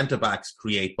that their centre-backs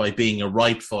create by being a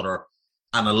right-footer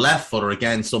and a left-footer,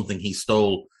 again, something he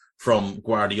stole from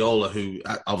Guardiola, who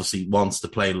obviously wants to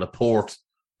play Laporte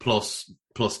plus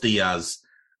Diaz.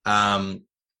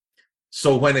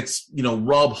 So when it's,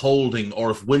 Rob Holding,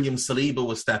 or if William Saliba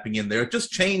was stepping in there, it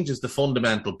just changes the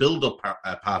fundamental build-up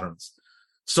patterns.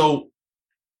 So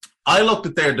I looked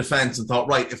at their defence and thought,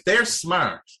 right, if they're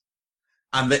smart,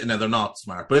 and they're not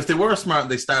smart, but if they were smart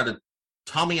and they started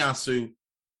Tomiyasu,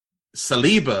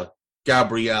 Saliba,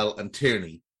 Gabriel and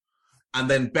Tierney, and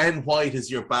then Ben White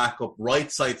is your backup right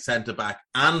side centre-back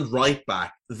and right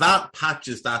back, that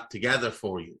patches that together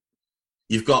for you.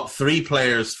 You've got 3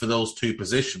 players for those 2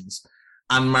 positions,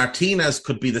 and Martinez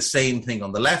could be the same thing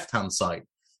on the left-hand side.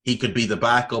 He could be the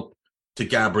backup to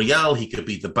Gabriel, he could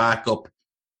be the backup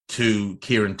to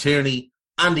Kieran Tierney,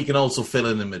 and he can also fill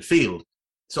in midfield.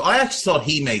 So I actually thought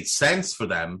he made sense for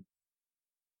them,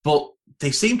 but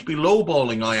they seem to be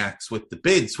lowballing Ajax with the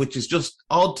bids, which is just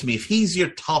odd to me. If he's your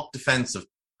top defensive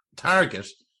target,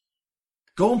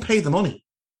 go and pay the money.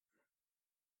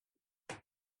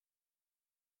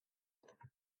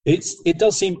 It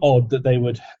does seem odd that they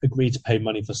would agree to pay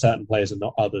money for certain players and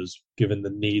not others, given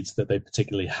the needs that they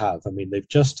particularly have. I mean, they've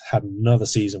just had another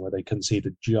season where they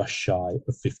conceded just shy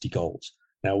of 50 goals.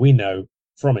 Now, we know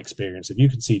from experience, if you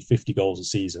concede 50 goals a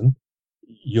season,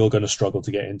 you're going to struggle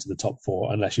to get into the top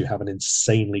 4 unless you have an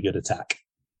insanely good attack.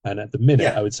 And at the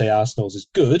minute, I would say Arsenal's is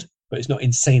good, but it's not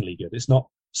insanely good. It's not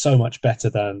so much better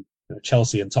than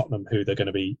Chelsea and Tottenham, who they're going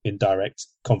to be in direct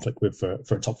conflict with for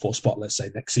a top 4 spot, let's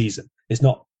say, next season. It's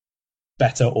not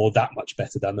better or that much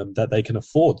better than them that they can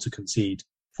afford to concede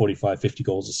 45, 50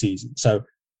 goals a season. So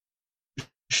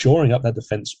shoring up that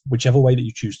defence, whichever way that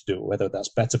you choose to do it, whether that's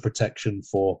better protection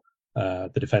for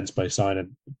the defence by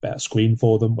signing a better screen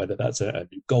for them, whether that's a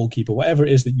new goalkeeper, whatever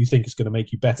it is that you think is going to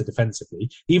make you better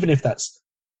defensively, even if that's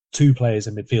 2 players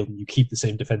in midfield and you keep the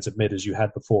same defensive mid as you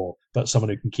had before, but someone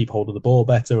who can keep hold of the ball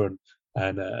better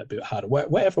and a bit harder,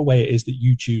 whatever way it is that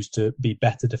you choose to be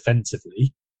better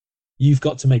defensively, you've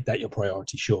got to make that your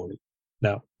priority, surely.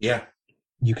 Now,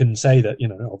 you can say that,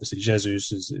 obviously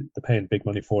Jesus they're paying big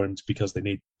money for him because they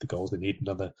need the goals. They need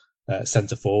another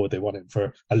centre forward. They want him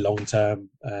for a long-term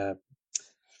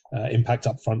impact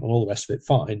up front and all the rest of it.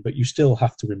 Fine, but you still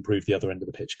have to improve the other end of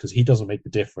the pitch, because he doesn't make the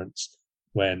difference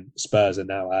when Spurs are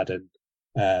now adding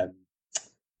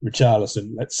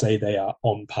Richarlison. Let's say they are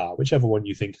on par, whichever one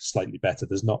you think is slightly better.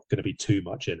 There's not going to be too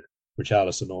much in it,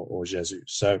 Richarlison or Jesus.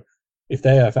 So if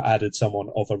they have added someone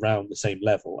of around the same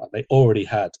level and they already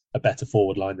had a better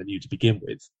forward line than you to begin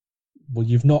with, well,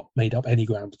 you've not made up any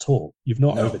ground at all. You've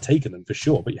not overtaken them for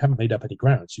sure, but you haven't made up any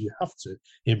ground. So you have to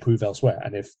improve elsewhere.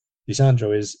 And if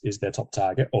Lisandro is their top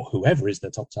target, or whoever is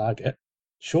their top target,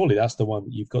 surely that's the one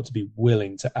that you've got to be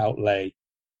willing to outlay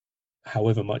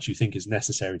however much you think is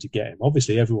necessary to get him.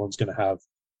 Obviously, everyone's going to have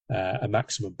a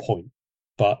maximum point,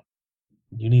 but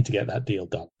you need to get that deal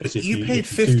done. You paid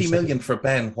 50 million for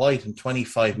Ben White and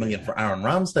 25 million for Aaron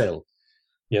Ramsdale.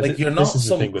 Yeah, you're not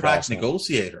some crack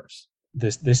negotiators.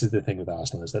 This is the thing with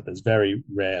Arsenal, is that there's very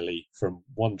rarely, from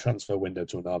one transfer window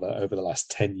to another over the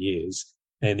last 10 years,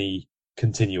 any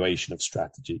continuation of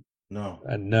strategy. No.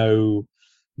 And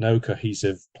no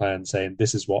cohesive plan saying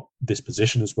this is what this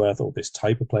position is worth, or this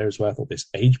type of player is worth, or this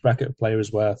age bracket of player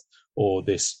is worth, or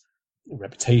this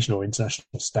reputation or international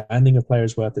standing of player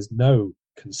is worth. There's no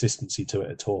consistency to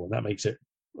it at all. And that makes it,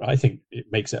 I think it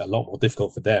makes it a lot more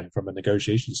difficult for them from a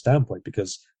negotiation standpoint,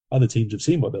 because other teams have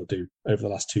seen what they'll do over the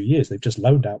last 2 years. They've just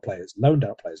loaned out players.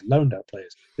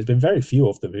 There's been very few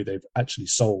of them who they've actually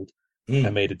sold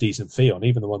and made a decent fee on.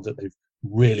 Even the ones that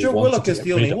really Joe wanted Willock to is get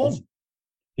the rid only of. one.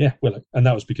 Yeah, Willock. And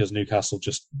that was because Newcastle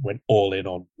just went all in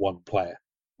on one player,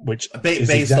 which is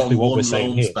Based exactly on what we're one saying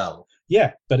loan here. spell.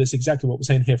 Yeah, but it's exactly what we're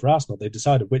saying here for Arsenal. They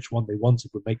decided which one they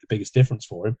wanted would make the biggest difference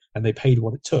for him, and they paid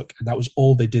what it took. And that was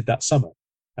all they did that summer.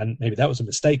 And maybe that was a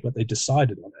mistake, but they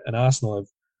decided on it. And Arsenal have,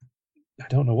 I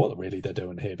don't know what really they're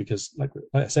doing here, because like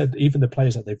I said, even the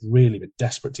players that they've really been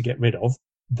desperate to get rid of,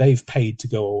 they've paid to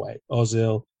go away.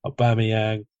 Ozil,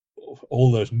 Aubameyang,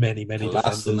 all those many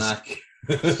defenders. So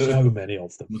many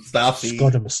of them. Mustafi.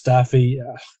 Scott and Mustafi.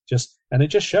 And it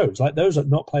just shows, like, those are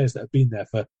not players that have been there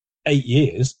for 8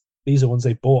 years. These are ones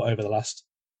they bought over the last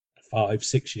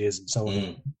 5-6 years and so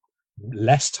on.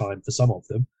 Less time for some of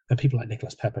them. And people like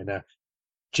Nicolas Pepe now.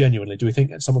 Genuinely, do we think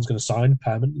that someone's going to sign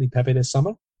permanently Pepe this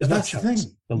summer? That's the thing.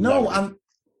 No, and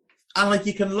like,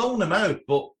 you can loan him out,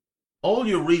 but all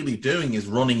you're really doing is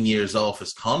running years off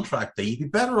his contract there. You'd be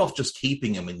better off just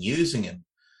keeping him and using him.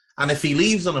 And if he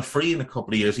leaves on a free in a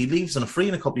couple of years, he leaves on a free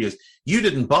in a couple of years. You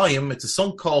didn't buy him. It's a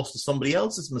sunk cost to somebody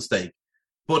else's mistake.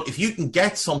 But if you can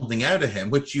get something out of him,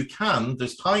 which you can,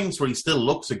 there's times where he still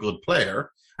looks a good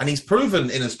player, and he's proven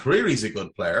in his career he's a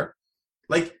good player.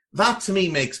 Like, that to me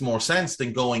makes more sense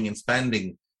than going and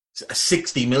spending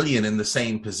 60 million in the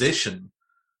same position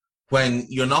when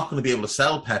you're not going to be able to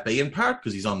sell Pepe, in part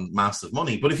because he's on massive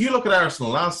money. But if you look at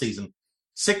Arsenal last season,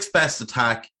 6th best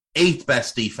attack, 8th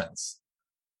best defense.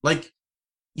 Like,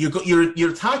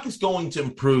 your attack is going to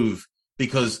improve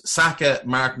because Saka,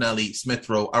 Martinelli, Smith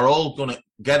Rowe are all going to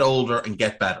get older and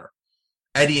get better.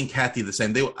 Eddie and Nketiah the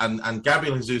same. And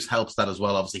Gabriel Jesus helps that as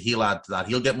well. Obviously, he'll add to that.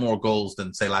 He'll get more goals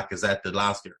than, say, Lacazette did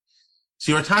last year.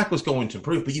 So your attack was going to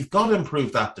improve, but you've got to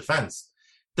improve that defence.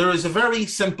 There is a very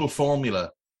simple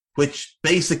formula which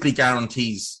basically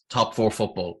guarantees top 4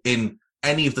 football in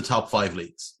any of the top 5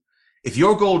 leagues. If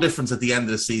your goal difference at the end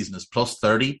of the season is plus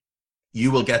 30, you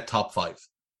will get top 5.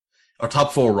 Or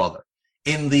top 4, rather.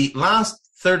 In the last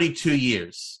 32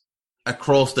 years,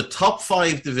 across the top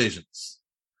 5 divisions,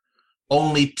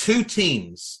 only 2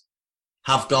 teams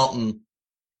have gotten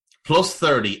plus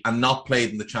 30 and not played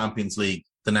in the Champions League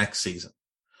the next season.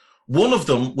 One of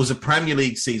them was a Premier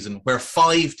League season where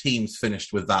 5 teams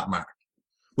finished with that mark,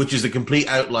 which is a complete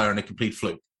outlier and a complete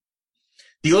fluke.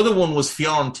 The other one was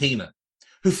Fiorentina,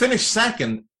 who finished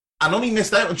second and only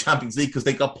missed out on Champions League because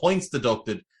they got points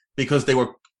deducted because they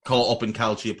were caught up in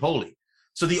Calciopoli.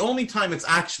 So the only time it's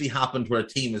actually happened where a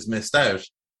team has missed out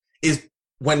is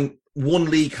when one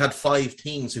league had 5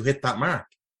 teams who hit that mark.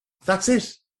 That's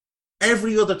it.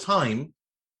 Every other time,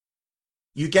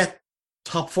 you get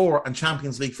top 4 and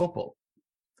Champions League football.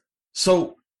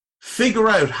 So figure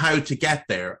out how to get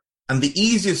there. And the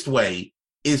easiest way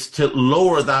is to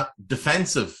lower that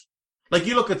defensive. Like,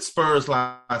 you look at Spurs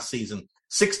last season,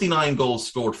 69 goals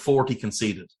scored, 40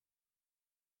 conceded.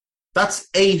 That's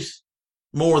 8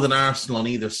 more than Arsenal on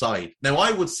either side. Now,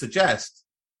 I would suggest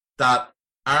that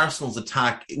Arsenal's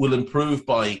attack will improve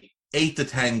by 8 to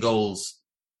 10 goals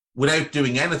without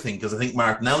doing anything, because I think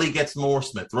Martinelli gets more,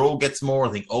 Smith Rowe gets more,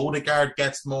 I think Odegaard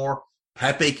gets more,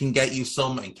 Pepe can get you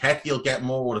some, and Nketiah will get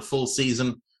more with a full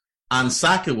season, and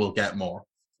Saka will get more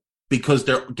because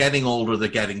they're getting older, they're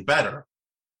getting better.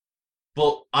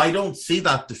 But I don't see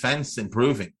that defence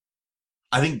improving.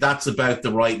 I think that's about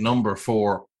the right number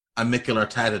for a Mikel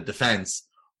Arteta defence,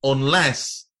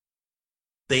 unless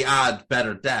they add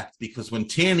better depth, because when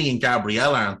Tierney and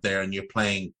Gabriel aren't there and you're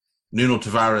playing Nuno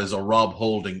Tavares or Rob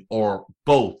Holding or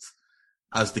both,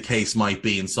 as the case might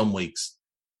be in some weeks,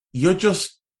 you're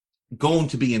just going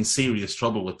to be in serious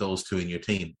trouble with those 2 in your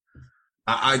team.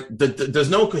 There's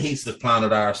no cohesive plan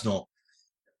at Arsenal.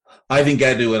 I think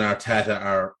Edu and Arteta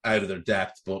are out of their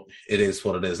depth, but it is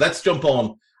what it is. Let's jump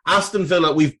on. Aston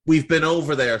Villa, we've been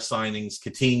over their signings.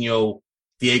 Coutinho,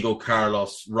 Diego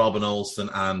Carlos, Robin Olsen,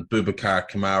 and Boubacar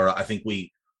Kamara. I think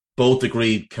we both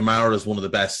agreed Kamara is one of the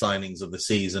best signings of the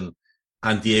season,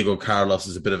 and Diego Carlos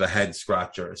is a bit of a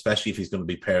head-scratcher, especially if he's going to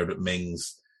be paired with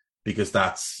Mings, because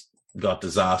that's got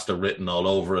disaster written all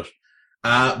over it.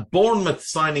 Bournemouth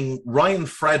signing Ryan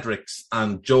Fredericks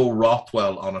and Joe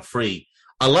Rothwell on a free.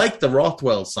 I like the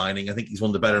Rothwell signing. I think he's one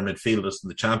of the better midfielders in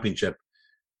the Championship.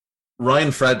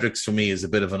 Ryan Fredericks, for me, is a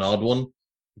bit of an odd one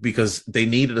because they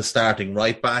needed a starting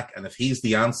right back, and if he's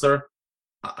the answer,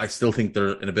 I still think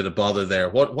they're in a bit of bother there.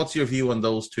 What's your view on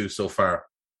those 2 so far?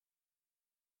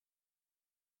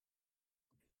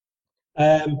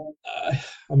 I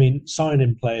mean,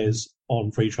 signing players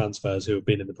on free transfers who have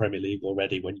been in the Premier League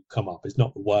already when you come up is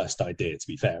not the worst idea, to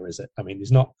be fair, is it? I mean,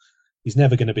 he's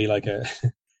never going to be like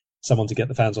someone to get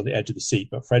the fans on the edge of the seat,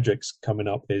 but Fredericks coming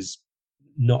up is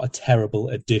not a terrible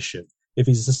addition. If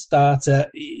he's a starter,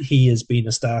 he has been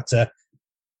a starter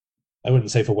I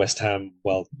wouldn't say for West Ham,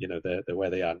 well, they're where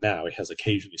they are now. He has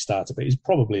occasionally started, but he's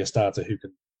probably a starter who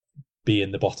can be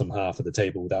in the bottom half of the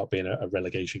table without being a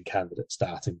relegation candidate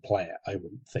starting player, I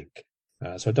wouldn't think.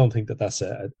 So I don't think that that's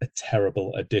a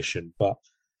terrible addition, but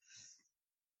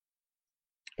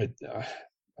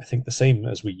I think the same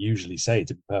as we usually say,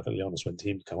 to be perfectly honest, when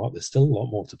teams come up, there's still a lot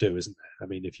more to do, isn't there? I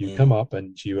mean, if you come up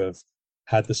and you have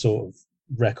had the sort of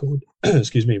record,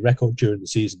 record during the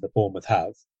season that Bournemouth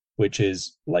have, which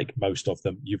is like most of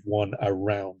them, you've won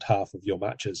around half of your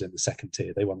matches in the second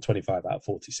tier. They won 25 out of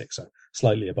 46, so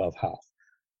slightly above half.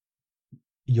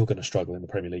 You're going to struggle in the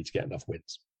Premier League to get enough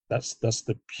wins. That's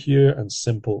the pure and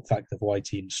simple fact of why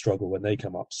teams struggle when they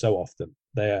come up so often.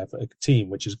 They have a team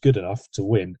which is good enough to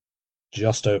win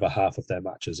just over half of their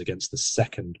matches against the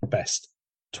second best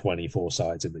 24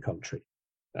 sides in the country.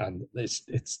 And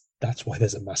that's why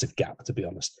there's a massive gap, to be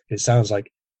honest. It sounds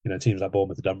like, teams like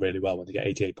Bournemouth have done really well when they get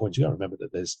 88 points. You got to remember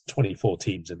that there's 24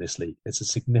 teams in this league. It's a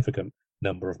significant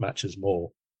number of matches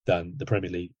more than the Premier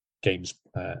League games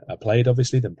are played,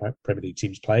 obviously, than Premier League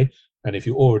teams play. And if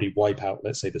you already wipe out,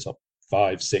 let's say, the top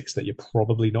 5, 6 that you're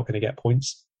probably not going to get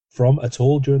points from at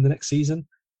all during the next season,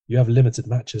 you have limited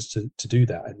matches to do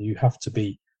that. And you have to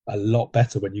be a lot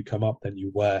better when you come up than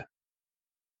you were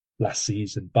last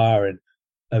season, barring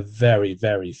a very,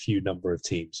 very few number of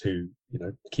teams who,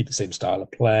 keep the same style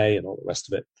of play and all the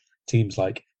rest of it. Teams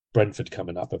like Brentford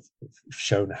coming up have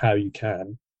shown how you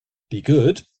can be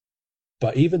good,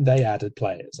 but even they added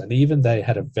players, and even they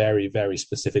had a very, very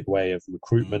specific way of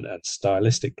recruitment and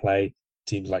stylistic play.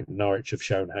 Teams like Norwich have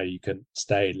shown how you can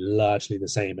stay largely the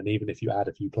same, and even if you add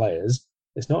a few players,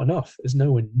 it's not enough. It's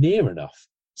nowhere near enough.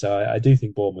 So I do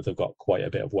think Bournemouth have got quite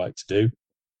a bit of work to do.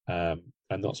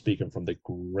 I'm not speaking from the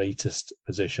greatest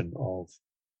position of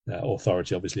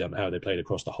authority, obviously, on how they played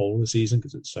across the whole of the season,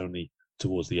 because it's only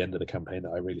towards the end of the campaign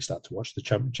that I really start to watch the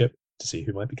Championship to see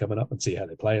who might be coming up and see how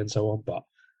they play and so on. But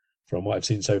from what I've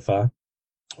seen so far,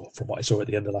 or from what I saw at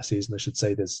the end of last season, I should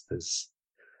say, there's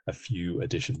a few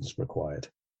additions required.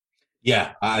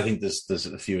 Yeah, I think there's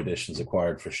a few additions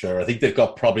required for sure. I think they've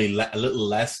got probably a little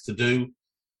less to do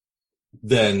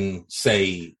than,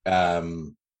 say,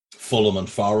 Fulham and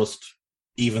Forest.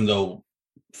 Even though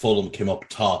Fulham came up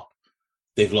top,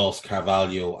 they've lost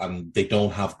Carvalho and they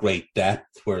don't have great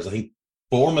depth, whereas I think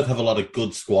Bournemouth have a lot of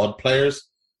good squad players.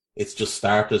 It's just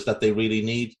starters that they really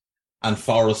need. And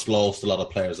Forest lost a lot of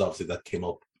players, obviously, that came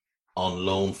up on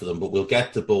loan for them, but we'll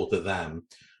get to both of them.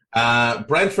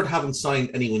 Brentford haven't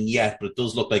signed anyone yet, but it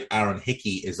does look like Aaron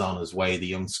Hickey is on his way, the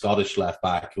young Scottish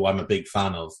left-back, who I'm a big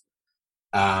fan of.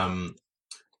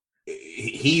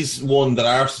 He's one that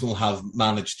Arsenal have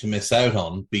managed to miss out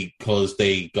on because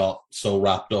they got so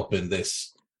wrapped up in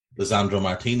this Lisandro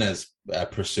Martinez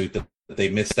pursuit that they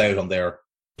missed out on their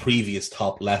previous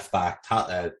top left-back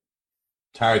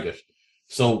target.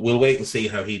 So we'll wait and see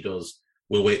how he does.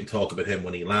 We'll wait and talk about him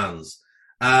when he lands.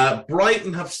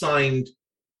 Brighton have signed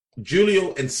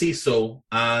Julio Enciso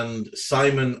and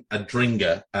Simon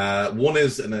Adringa. One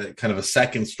is in a kind of a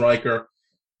second striker.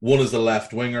 One is a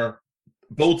left winger.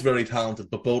 Both very talented,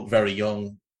 but both very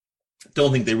young.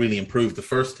 Don't think they really improved the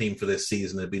first team for this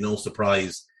season. It'd be no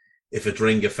surprise if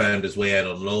Adringa found his way out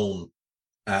on loan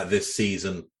this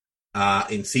season.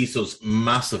 Enciso's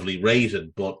massively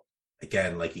rated, but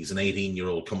again, like, he's an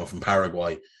 18-year-old coming from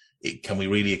Paraguay. Can we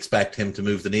really expect him to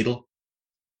move the needle?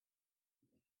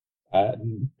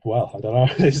 Well, I don't know.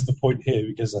 This is the point here,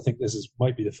 because I think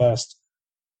might be the first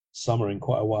summer in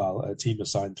quite a while a team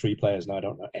has signed 3 players and I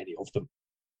don't know any of them.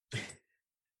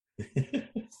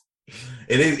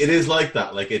 It is like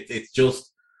that. Like, it's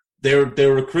just their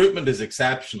recruitment is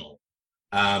exceptional.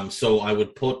 So I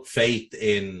would put faith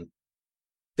in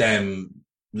them,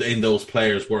 in those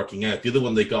players working out. The other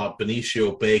one they got,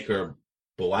 Benicio Baker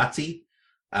Boati,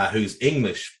 who's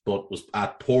English but was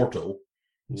at Porto.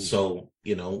 So,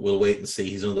 we'll wait and see.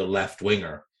 He's another left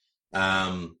winger.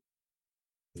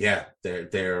 Yeah,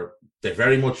 they're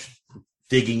very much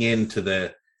digging into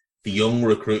the young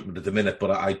recruitment at the minute,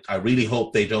 but I really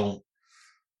hope they don't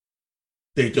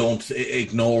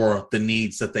ignore the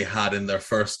needs that they had in their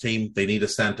first team. They need a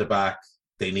centre back.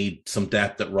 They need some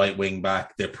depth at right wing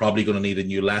back. They're probably going to need a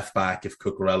new left back if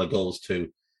Cucurella goes to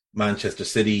Manchester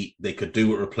City. They could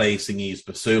do it replacing Yves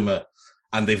Bissouma,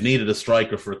 and they've needed a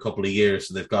striker for a couple of years,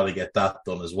 so they've got to get that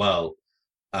done as well.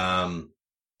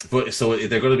 But so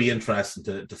they're going to be interesting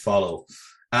to follow.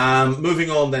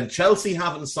 Moving on then, Chelsea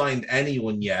haven't signed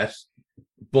anyone yet,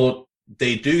 but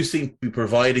they do seem to be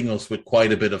providing us with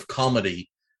quite a bit of comedy.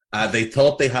 They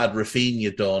thought they had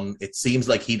Rafinha done. It seems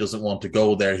like he doesn't want to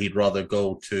go there. He'd rather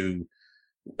go to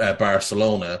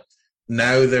Barcelona.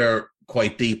 Now they're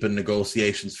quite deep in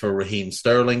negotiations for Raheem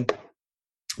Sterling,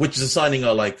 which is a signing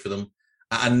I like for them,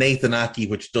 and Nathan Ake,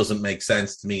 which doesn't make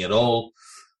sense to me at all.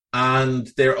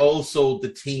 And they're also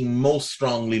the team most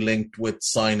strongly linked with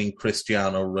signing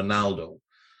Cristiano Ronaldo.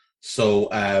 So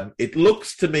it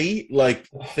looks to me like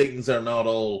things are not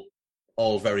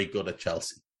all very good at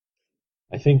Chelsea.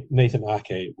 I think Nathan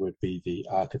Ake would be the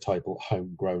archetypal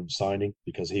homegrown signing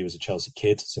because he was a Chelsea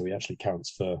kid, so he actually counts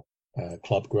for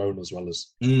club grown as well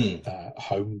as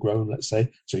homegrown, let's say.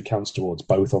 So he counts towards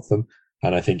both of them,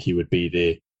 and I think he would be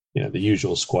the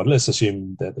usual squad. Let's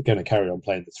assume that they're going to carry on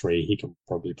playing the three. He can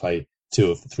probably play two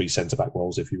of the three centre-back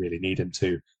roles if you really need him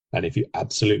to. And if you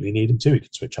absolutely need him to, he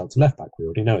can switch out to left-back. We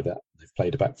already know that. They've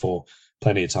played a back four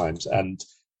plenty of times. And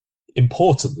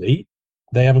importantly,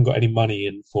 they haven't got any money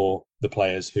in for the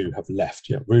players who have left.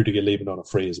 Rudiger leaving on a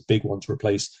free is a big one to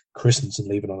replace. Christensen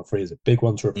leaving on a free is a big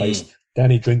one to replace.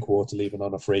 Danny Drinkwater leaving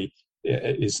on a free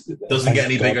doesn't get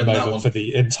any bigger than that one for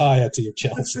the entirety of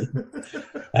Chelsea.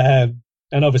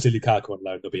 And obviously Lukaku on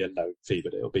loan, there'll be a loan fee,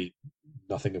 but it'll be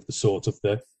nothing of the sort of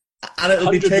the... And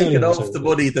it'll be taken off the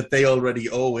money that they already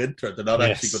owe Inter. They're not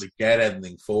actually going to get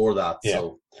anything for that. Yeah.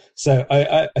 So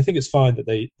I think it's fine that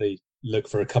they look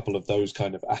for a couple of those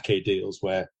kind of Ake deals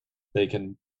where they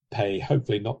can pay,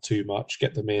 hopefully not too much,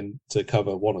 get them in to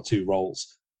cover one or two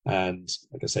roles, and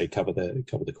like I say, cover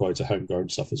the quota homegrown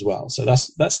stuff as well. So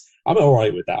that's I'm all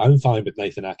right with that. I'm fine with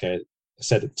Nathan Ake. I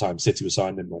said at the time City was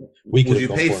signing him. Would you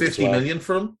pay 50 million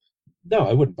for him? No,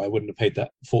 I wouldn't. I wouldn't have paid that.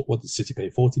 What did City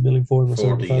pay? 40 million for him or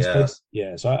something in the first place?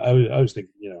 Yeah, so I was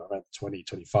thinking, around 20,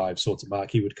 25 sort of mark,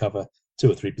 he would cover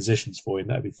two or three positions for him.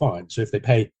 That'd be fine. So if they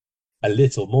pay a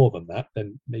little more than that,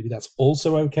 then maybe that's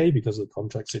also okay because of the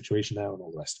contract situation now and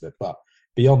all the rest of it. But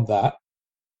beyond that,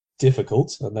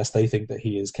 difficult unless they think that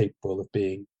he is capable of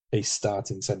being a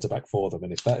starting centre-back for them.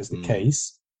 And if that is the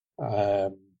case,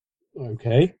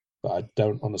 okay. But I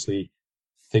don't honestly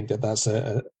think that that's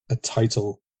a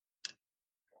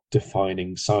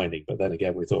title-defining signing. But then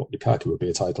again, we thought Lukaku would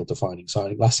be a title-defining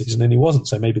signing last season, and he wasn't.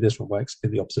 So maybe this one works in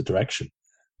the opposite direction.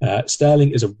 Sterling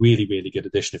is a really, really good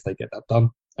addition if they get that done.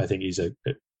 I think he's an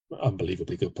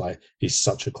unbelievably good player. He's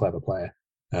such a clever player.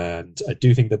 And I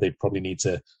do think that they probably need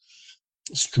to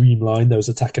streamline those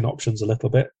attacking options a little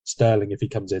bit. Sterling, if he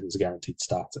comes in, is a guaranteed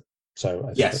starter. So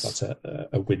I think that's a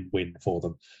win-win for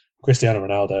them. Cristiano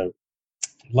Ronaldo,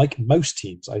 like most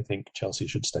teams, I think Chelsea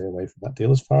should stay away from that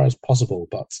deal as far as possible,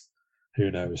 but who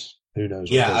knows? Who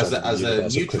knows? Yeah, as a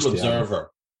neutral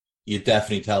observer, you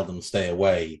definitely tell them to stay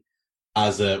away.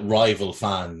 As a rival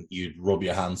fan, you'd rub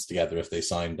your hands together if they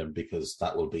signed him because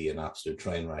that will be an absolute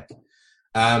train wreck.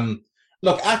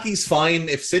 Look, Ake's fine.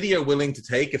 If City are willing to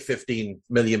take a £15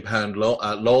 million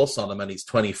loss on him and he's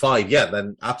 25,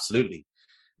 then absolutely.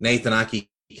 Nathan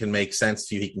Ake can make sense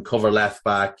to you. He can cover left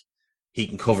back. He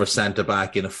can cover centre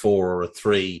back in a 4 or a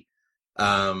 3.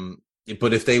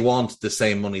 But if they want the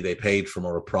same money they paid for him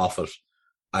or a profit,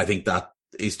 I think that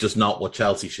is just not what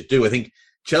Chelsea should do. I think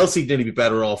Chelsea would nearly be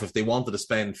better off if they wanted to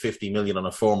spend 50 million on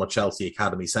a former Chelsea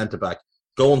Academy centre-back.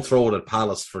 Go and throw it at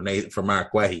Palace for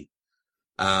Mark Guehi,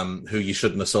 who you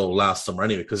shouldn't have sold last summer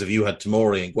anyway, because if you had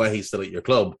Tomori and Guehi still at your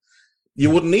club, you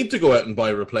wouldn't need to go out and buy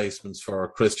replacements for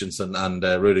Christensen and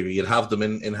Rudiger. You'd have them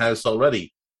in-house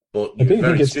already. But you're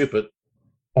very stupid.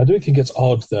 I do think it's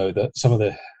odd, though, that some of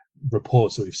the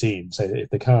reports that we've seen say that if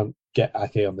they can't get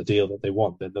Ake on the deal that they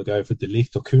want, then they'll go for De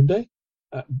Ligt or Koundé.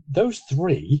 Those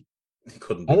three,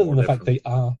 other than the fact they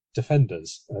are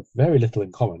defenders, have very little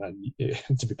in common. And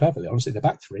to be perfectly honest, in the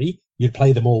back three, you'd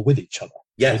play them all with each other.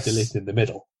 Yes. With De Ligt in the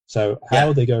middle. So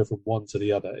how they go from one to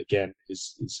the other, again,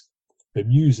 is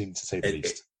amusing to say the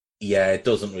least. It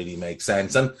doesn't really make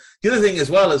sense. And the other thing as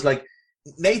well is, like,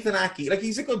 Nathan Ake,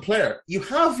 he's a good player. You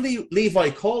have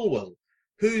Levi Colwill,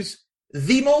 who's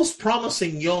the most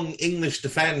promising young English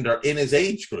defender in his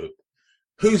age group,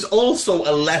 who's also a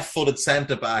left-footed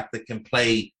centre-back that can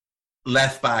play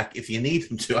left-back if you need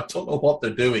him to. I don't know what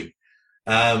they're doing.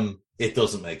 It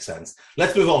doesn't make sense.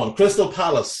 Let's move on. Crystal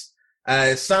Palace.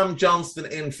 Sam Johnston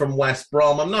in from West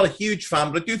Brom. I'm not a huge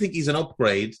fan, but I do think he's an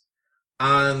upgrade.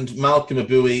 And Malcolm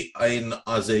Abui in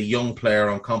as a young player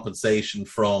on compensation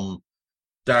from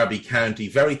Derby County.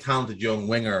 Very talented young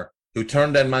winger who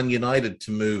turned down Man United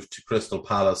to move to Crystal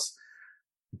Palace.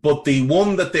 But the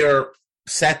one that they're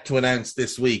set to announce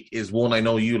this week is one I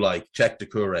know you like, Cheick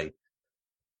Doucouré.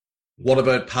 What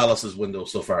about Palace's window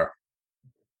so far?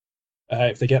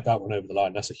 If they get that one over the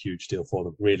line, that's a huge deal for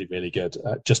them. Really, really good.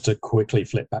 Just to quickly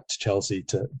flip back to Chelsea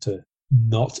to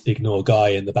not ignore Guy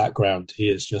in the background. He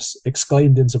has just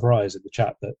exclaimed in surprise in the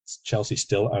chat that Chelsea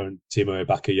still own Timo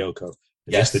Bakayoko.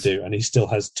 Yes, they do. And he still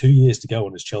has 2 years to go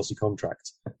on his Chelsea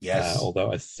contract. Yes.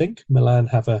 Although I think Milan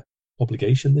have a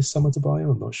obligation this summer to buy him.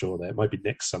 I'm not sure there. It might be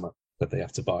next summer that they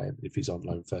have to buy him if he's on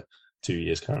loan for 2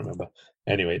 years. Can't remember.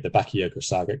 Anyway, the Bakayoko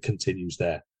saga continues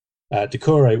there.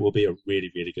 Doucouré will be a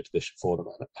really, really good addition for them.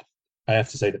 I have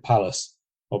to say the Palace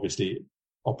obviously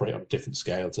operate on a different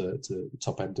scale to the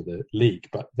top end of the league,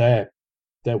 but their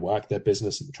work, their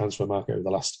business in the transfer market over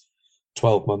the last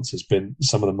 12 months has been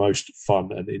some of the most fun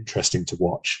and interesting to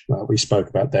watch. We spoke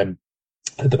about them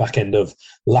at the back end of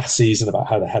last season about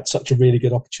how they had such a really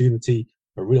good opportunity,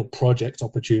 a real project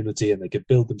opportunity, and they could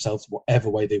build themselves whatever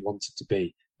way they wanted to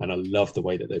be. And I love the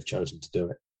way that they've chosen to do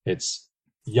it. It's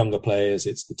younger players,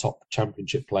 it's the top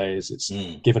championship players, it's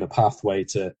given a pathway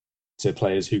to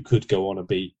players who could go on and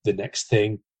be the next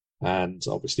thing. And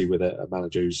obviously with a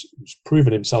manager who's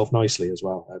proven himself nicely as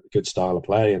well, a good style of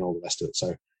play and all the rest of it.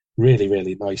 So really,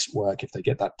 really nice work if they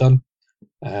get that done.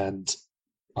 And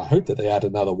I hope that they add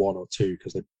another one or two,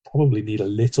 because they probably need a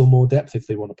little more depth if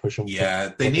they want to push on.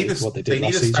 Yeah, they need a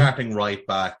starting right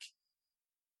back,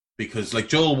 because like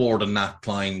Joel Ward and Nat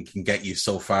Klein can get you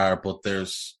so far, but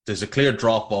there's a clear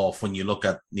drop off when you look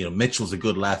at, Mitchell's a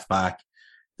good left back.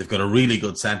 They've got a really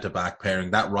good centre back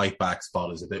pairing. That right back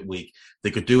spot is a bit weak.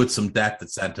 They could do with some depth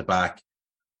at centre back.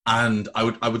 And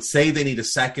I would say they need a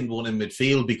second one in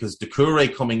midfield, because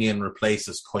Doucouré coming in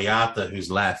replaces Koyata, who's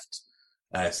left.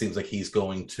 Seems like he's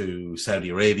going to Saudi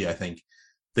Arabia, I think.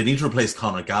 They need to replace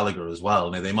Conor Gallagher as well.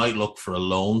 Now, they might look for a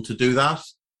loan to do that.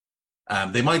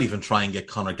 They might even try and get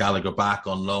Conor Gallagher back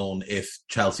on loan if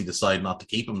Chelsea decide not to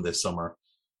keep him this summer.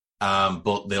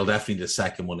 But they'll definitely need a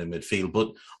second one in midfield.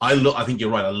 But I think you're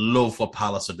right. I love what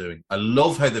Palace are doing. I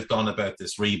love how they've gone about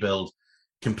this rebuild,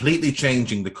 completely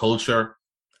changing the culture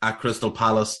at Crystal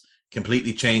Palace,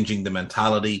 completely changing the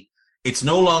mentality. It's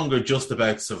no longer just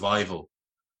about survival.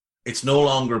 It's no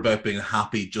longer about being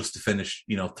happy just to finish,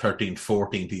 13th,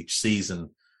 14th each season.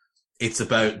 It's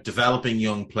about developing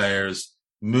young players,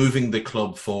 moving the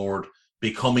club forward,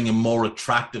 becoming a more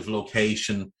attractive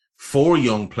location for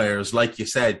young players, like you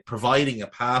said, providing a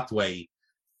pathway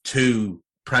to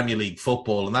Premier League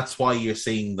football. And that's why you're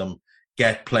seeing them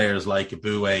get players like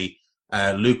Aboué.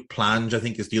 Luke Plange, I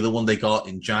think, is the other one they got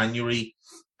in January.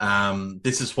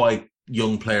 This is why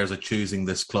young players are choosing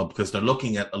this club, because they're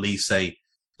looking at Elise,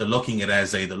 they're looking at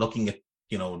Eze, they're looking at,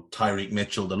 Tyreek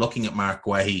Mitchell, they're looking at Mark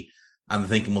Guehi, and they're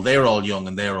thinking, well, they're all young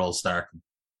and they're all starting.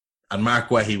 And Mark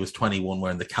Guehi was 21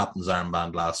 wearing the captain's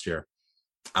armband last year.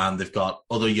 And they've got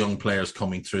other young players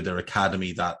coming through their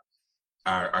academy that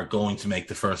are going to make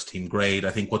the first team grade.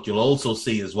 I think what you'll also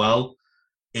see as well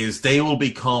is they will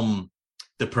become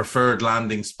the preferred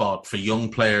landing spot for young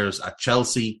players at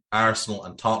Chelsea, Arsenal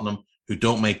and Tottenham who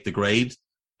don't make the grade,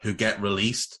 who get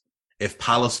released. If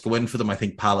Palace go in for them, I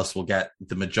think Palace will get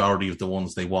the majority of the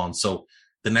ones they want. So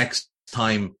the next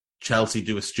time Chelsea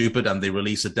do a stupid and they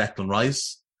release a Declan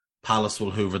Rice, Palace will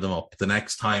hoover them up. The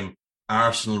next time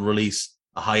Arsenal release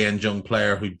a high-end young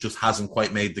player who just hasn't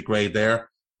quite made the grade there,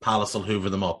 Palace will hoover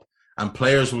them up. And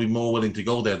players will be more willing to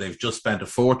go there. They've just spent a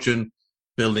fortune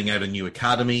building out a new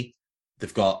academy.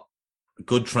 They've got a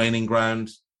good training ground.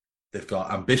 They've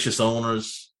got ambitious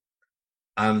owners.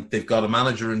 And they've got a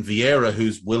manager in Vieira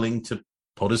who's willing to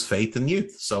put his faith in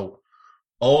youth. So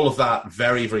all of that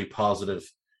very, very positive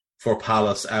for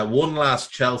Palace. One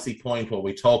last Chelsea point where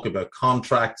we talk about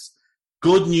contracts.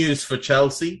 Good news for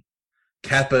Chelsea.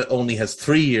 Kepa only has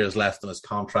 3 years left on his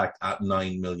contract at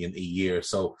 $9 million a year.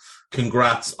 So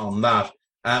congrats on that.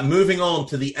 Moving on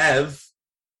to the EV,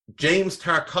 James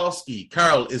Tarkowski.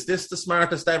 Carl, is this the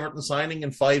smartest Everton signing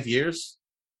in 5 years?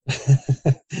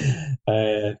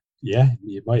 Yeah,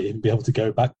 you might even be able to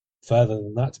go back further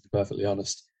than that, to be perfectly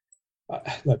honest.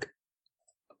 Look,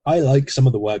 I like some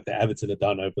of the work that Everton have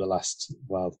done over the last,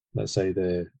 let's say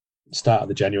the start of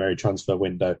the January transfer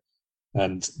window.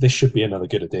 And this should be another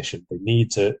good addition. They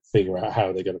need to figure out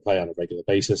how they're going to play on a regular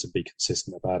basis and be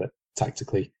consistent about it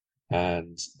tactically.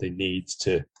 And they need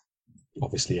to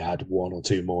obviously add one or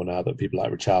two more now that people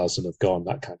like Richarlison have gone,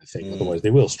 that kind of thing. Otherwise,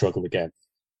 they will struggle again.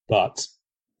 But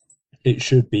it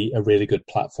should be a really good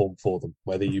platform for them,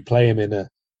 whether you play him in a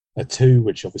 2,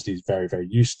 which obviously he's very, very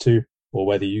used to, or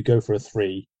whether you go for a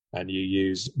 3 and you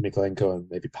use Mikolenko and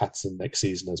maybe Patson next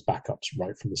season as backups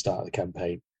right from the start of the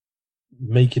campaign.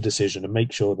 Make a decision and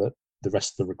make sure that the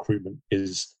rest of the recruitment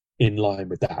is in line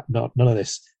with that. None of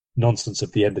this nonsense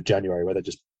of the end of January where they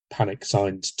just panic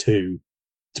signed 2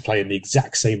 to play in the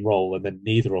exact same role, and then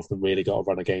neither of them really got a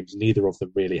run of games. Neither of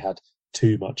them really had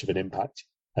too much of an impact.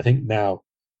 I think now,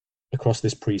 across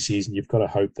this pre-season, you've got to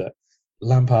hope that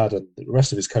Lampard and the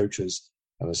rest of his coaches,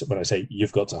 and when I say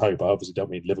you've got to hope, I obviously don't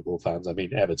mean Liverpool fans, I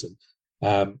mean Everton,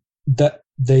 that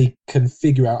they can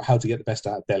figure out how to get the best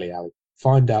out of Dele Alli.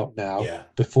 Find out now,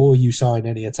 before you sign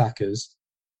any attackers,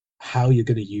 how you're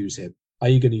going to use him. Are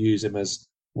you going to use him as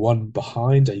one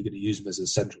behind? Are you going to use him as a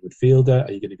central midfielder?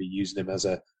 Are you going to be using him as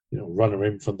a runner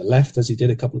in from the left, as he did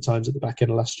a couple of times at the back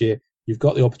end of last year? You've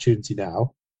got the opportunity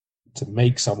now to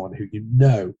make someone who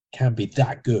can be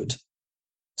that good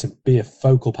to be a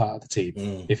focal part of the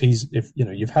team. If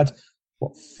you've had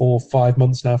 5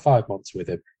 months with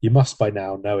him, you must by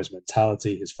now know his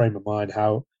mentality, his frame of mind,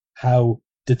 how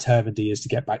determined he is to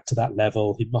get back to that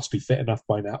level. He must be fit enough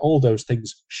by now. All those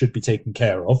things should be taken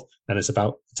care of, and it's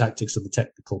about the tactics and the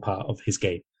technical part of his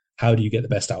game. How do you get the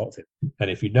best out of him? And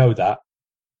if you know that,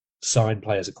 sign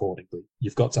players accordingly.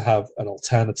 You've got to have an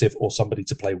alternative or somebody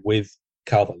to play with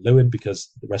Calvert-Lewin, because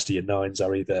the rest of your nines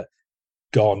are either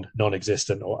gone,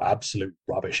 non-existent, or absolute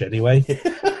rubbish anyway.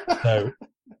 So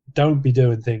don't be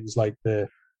doing things like the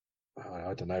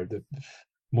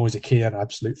Moise Kean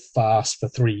absolute farce for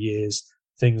 3 years.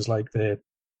 Things like the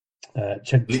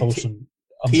Chen Tolson.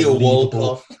 Theo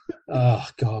Walcott. Oh,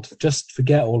 God. Just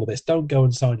forget all of this. Don't go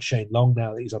and sign Shane Long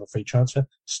now that he's on a free transfer.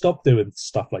 Stop doing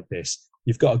stuff like this.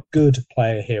 You've got a good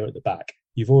player here at the back.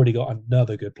 You've already got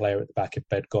another good player at the back in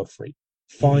Ben Godfrey.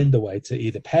 Find a way to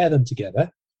either pair them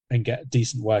together and get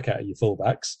decent work out of your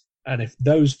fullbacks. And if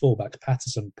those fullbacks,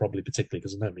 Patterson probably particularly,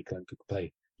 because I know Mikkel could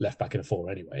play left back in a 4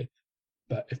 anyway.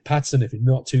 But if Patterson, if you're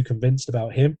not too convinced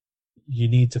about him, you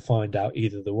need to find out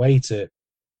either the way to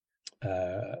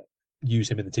use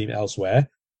him in the team elsewhere,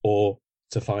 or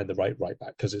to find the right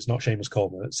back, because it's not Seamus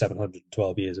Coleman at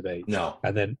 712 years of age. No.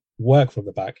 And then work from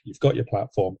the back. You've got your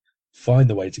platform. Find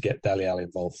the way to get Dele Alli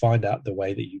involved. Find out the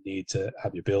way that you need to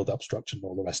have your build-up structure and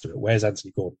all the rest of it. Where's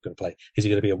Anthony Gordon going to play? Is he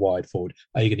going to be a wide forward?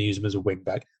 Are you going to use him as a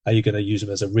wing-back? Are you going to use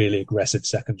him as a really aggressive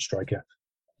second striker?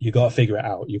 You've got to figure it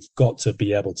out. You've got to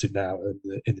be able to now,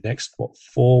 in the next,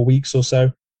 4 weeks or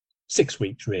so, 6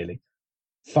 weeks really,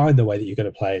 find the way that you're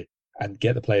going to play and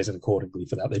get the players in accordingly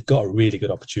for that. They've got a really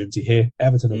good opportunity here.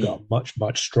 Everton have got a much,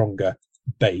 much stronger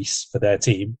base for their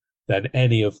team than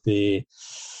any of the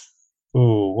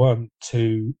 1,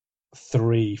 2,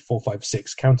 3, 4, 5,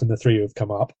 6. Counting the 3 who have come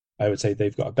up, I would say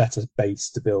they've got a better base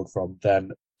to build from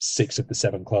than 6 of the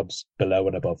 7 clubs below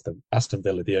and above them. Aston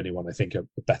Villa, the only one I think are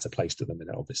better placed at the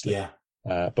minute, obviously. Yeah.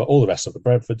 But all the rest of the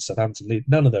Brentford, Southampton, Leeds,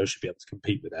 none of those should be able to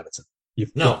compete with Everton.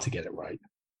 You've got to get it right.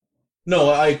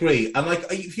 No, I agree. And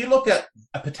if you look at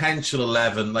a potential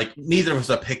 11, neither of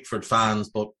us are Pickford fans,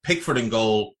 but Pickford in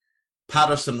goal,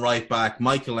 Patterson right back,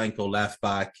 Michaelenko left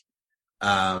back,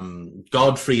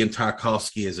 Godfrey and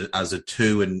Tarkowski as a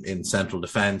 2 in central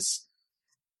defence.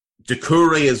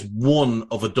 Doucouré is one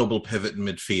of a double pivot in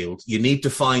midfield. You need to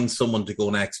find someone to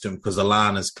go next to him because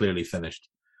Allan is clearly finished.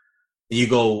 You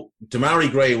go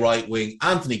Demarai Gray right wing,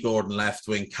 Anthony Gordon left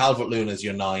wing, Calvert-Lewin as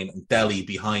your 9, and Dele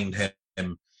behind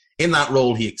him. In that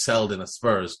role, he excelled in at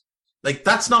Spurs.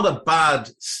 That's not a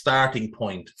bad starting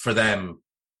point for them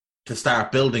to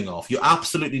start building off. You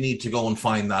absolutely need to go and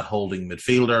find that holding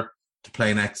midfielder to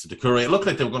play next to Doucouré. It looked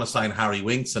like they were going to sign Harry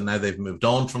Winks, and now they've moved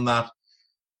on from that.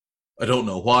 I don't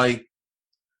know why.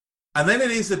 And then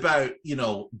it is about,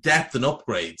 depth and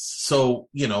upgrades. So,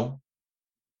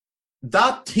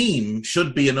 that team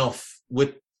should be enough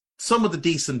with some of the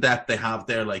decent depth they have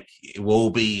there, like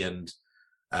Iwobi and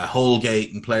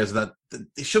Holgate and players that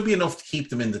it should be enough to keep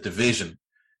them in the division.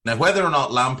 Now, whether or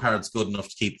not Lampard's good enough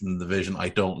to keep them in the division, I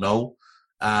don't know.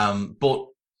 But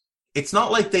it's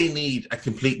not like they need a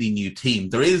completely new team.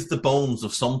 There is the bones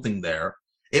of something there.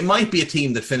 It might be a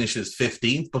team that finishes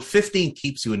 15th, but 15th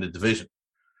keeps you in the division.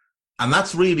 And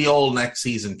that's really all next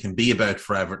season can be about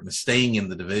for Everton, is staying in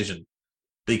the division.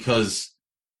 Because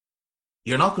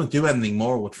you're not going to do anything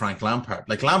more with Frank Lampard.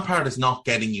 Lampard is not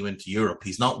getting you into Europe.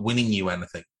 He's not winning you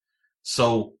anything.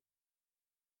 So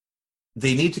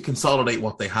they need to consolidate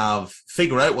what they have,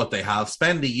 figure out what they have,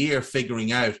 spend a year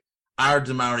figuring out, are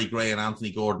Demarai Gray and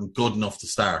Anthony Gordon good enough to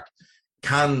start?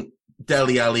 Can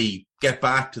Dele Alli get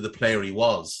back to the player he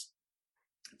was?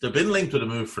 They've been linked with a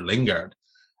move for Lingard,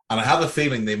 and I have a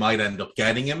feeling they might end up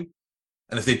getting him.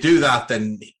 And if they do that,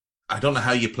 then I don't know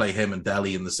how you play him and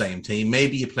Dele in the same team.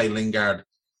 Maybe you play Lingard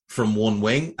from one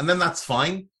wing, and then that's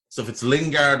fine. So if it's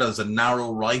Lingard as a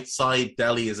narrow right side,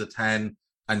 Dele as a 10,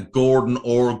 and Gordon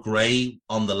or Gray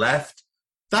on the left,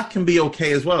 that can be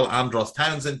okay as well. Andros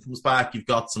Townsend comes back, you've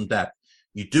got some depth.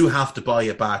 You do have to buy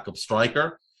a backup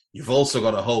striker. You've also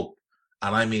got to hope,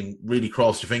 and I mean really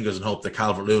cross your fingers and hope that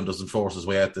Calvert-Lewin doesn't force his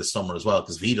way out this summer as well,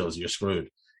 because if he does, you're screwed,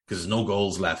 because there's no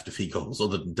goals left if he goes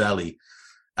other than Dele.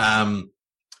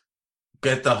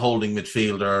 Get that holding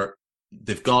midfielder.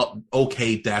 they've got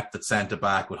okay depth at centre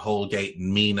back with Holgate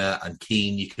and Mina and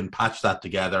Keane. You can patch that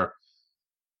together.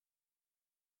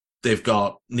 They've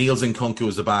got Niels Nkunku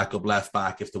as a backup left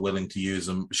back if they're willing to use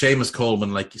him. Seamus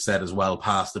Coleman, like you said, as well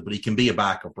past it, but he can be a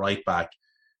backup right back.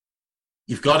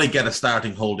 You've got to get a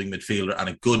starting holding midfielder and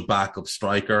a good backup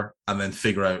striker, and then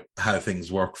figure out how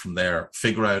things work from there.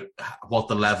 Figure out what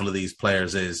the level of these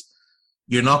players is.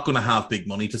 You're not going to have big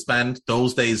money to spend.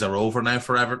 Those days are over now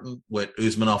for Everton, with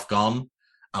Usmanov gone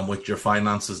and with your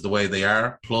finances the way they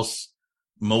are. Plus,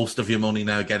 most of your money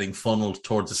now getting funneled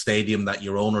towards a stadium that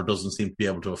your owner doesn't seem to be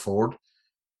able to afford.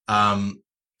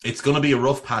 It's going to be a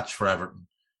rough patch for Everton.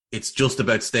 It's just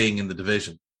about staying in the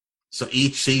division. So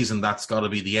each season, that's got to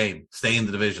be the aim. Stay in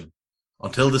the division.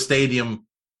 Until the stadium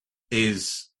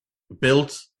is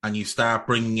built and you start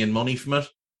bringing in money from it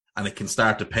and it can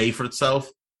start to pay for itself,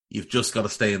 you've just got to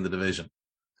stay in the division.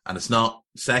 And it's not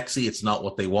sexy. It's not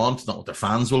what they want. It's not what their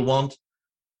fans will want.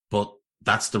 But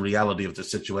that's the reality of the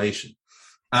situation.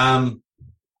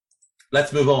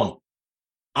 Let's move on.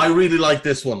 I really like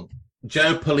this one.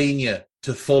 João Palhinha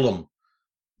to Fulham.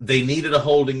 They needed a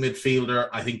holding midfielder.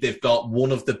 I think they've got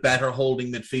one of the better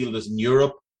holding midfielders in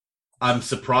Europe. I'm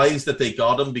surprised that they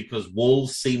got him because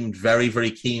Wolves seemed very,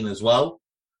 very keen as well.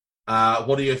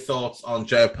 What are your thoughts on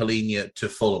João Palhinha to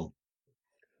Fulham?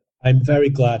 I'm very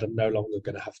glad I'm no longer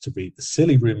going to have to read the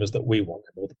silly rumours that we want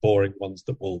him or the boring ones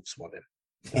that Wolves want him.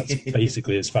 That's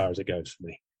basically as far as it goes for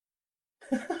me.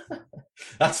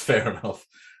 That's fair enough.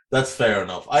 That's fair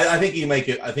enough. I think he'll make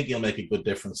it. I think he'll make a good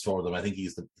difference for them. I think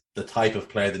he's the type of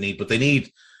player they need, but they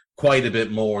need quite a bit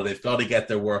more. They've got to get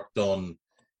their work done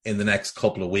in the next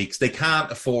couple of weeks. They can't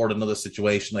afford another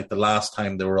situation like the last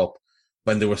time they were up,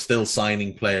 when they were still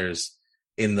signing players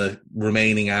in the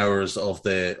remaining hours of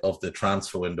the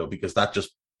transfer window, because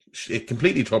it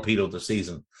completely torpedoed their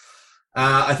season.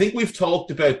 I think we've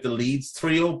talked about the Leeds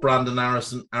trio: Brandon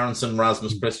Aronson,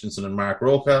 Rasmus Christensen, and Mark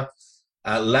Roca.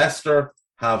 Leicester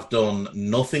have done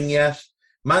nothing yet.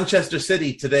 Manchester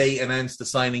City today announced the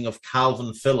signing of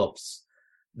Calvin Phillips.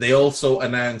 They also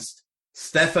announced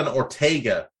Stefan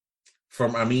Ortega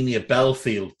from Arminia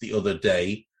Belfield the other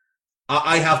day.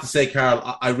 I have to say,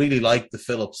 Carl, I really like the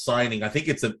Phillips signing. I think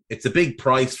it's a big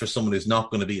price for someone who's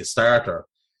not going to be a starter,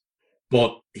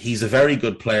 but he's a very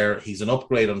good player. He's an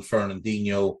upgrade on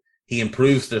Fernandinho. He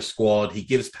improves their squad. He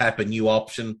gives Pep a new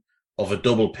option of a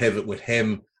double pivot with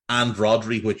him and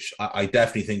Rodri, which I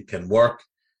definitely think can work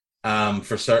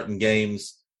for certain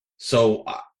games. So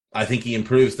I think he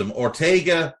improves them.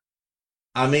 Ortega,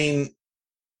 I mean,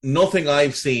 nothing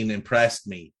I've seen impressed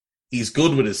me. He's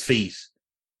good with his feet,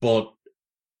 but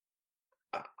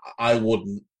I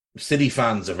wouldn't. City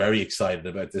fans are very excited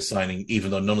about this signing,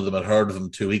 even though none of them had heard of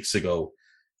him 2 weeks ago.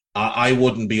 I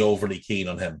wouldn't be overly keen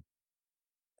on him.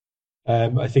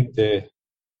 I think the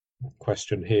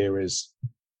question here is,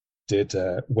 did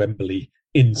Wembley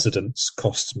incidents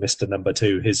cost Mr. Number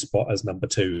 2 his spot as number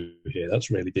 2 here?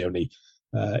 That's really the only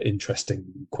interesting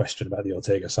question about the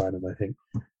Ortega signing, I think.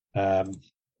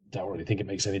 Don't really think it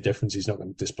makes any difference. He's not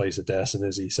going to displace Ederson,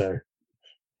 is he? So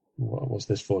what was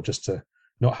this for? Just to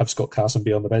not have Scott Carson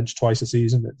be on the bench twice a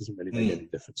season? It doesn't really make any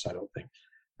difference, I don't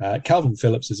think. Calvin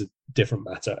Phillips is a different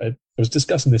matter. I was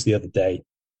discussing this the other day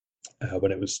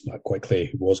when it was quite clear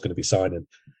who was going to be signing.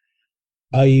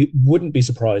 I wouldn't be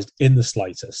surprised in the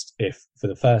slightest if, for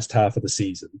the first half of the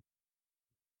season,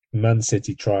 Man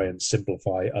City try and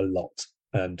simplify a lot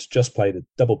and just play the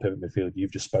double pivot midfield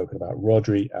you've just spoken about,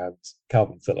 Rodri and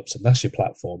Calvin Phillips, and that's your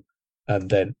platform. And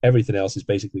then everything else is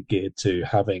basically geared to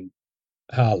having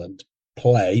Haaland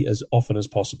play as often as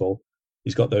possible.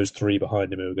 He's got those 3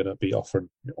 behind him who are going to be offering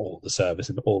all the service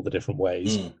in all the different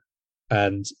ways.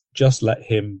 And just let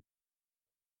him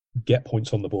get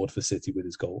points on the board for City with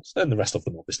his goals, and the rest of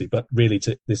them, obviously. But really,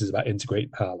 this is about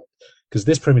integrating Haaland, because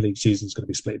this Premier League season is going to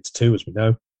be split into 2, as we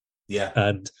know. Yeah.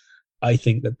 And I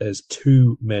think that there's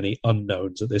too many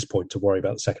unknowns at this point to worry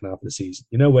about the second half of the season.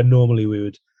 Where normally we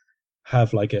would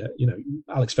have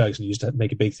Alex Ferguson used to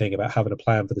make a big thing about having a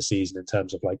plan for the season in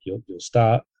terms of you'll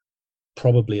start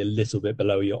probably a little bit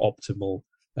below your optimal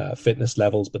fitness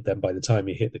levels, but then by the time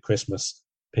you hit the Christmas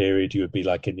period, you would be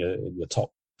in your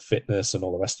top fitness and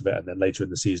all the rest of it. And then later in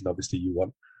the season, obviously, you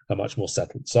want a much more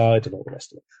settled side and all the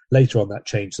rest of it. Later on, that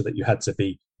changed so that you had to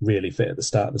be really fit at the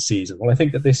start of the season. Well, I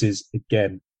think that this is,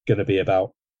 again, going to be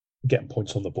about getting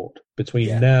points on the board.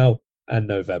 Between now and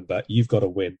November, you've got to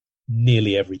win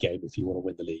nearly every game if you want to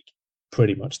win the league.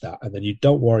 Pretty much that. And then you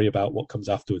don't worry about what comes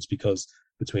afterwards, because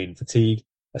between fatigue,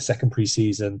 a second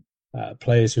pre-season,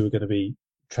 players who are going to be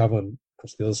travelling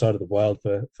across the other side of the world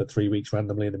for 3 weeks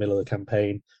randomly in the middle of the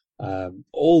campaign,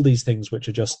 All these things which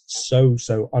are just so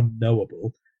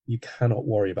unknowable, you cannot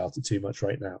worry about it too much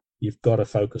right now. You've got to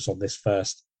focus on this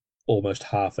first almost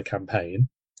half a campaign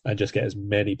and just get as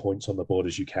many points on the board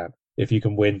as you can. If you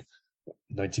can win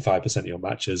 95% of your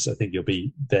matches, I think you'll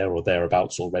be there or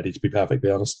thereabouts already, to be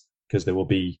perfectly honest, because there will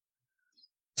be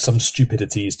some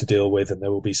stupidities to deal with and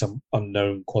there will be some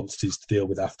unknown quantities to deal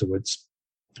with afterwards.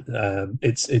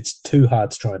 It's too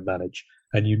hard to try and manage,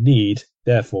 and you need,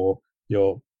 therefore,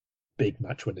 your big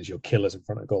match winners, your killers in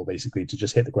front of goal, basically, to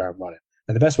just hit the ground running.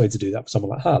 And the best way to do that for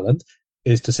someone like Haaland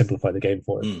is to simplify the game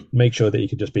for him. Make sure that he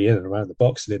can just be in and around the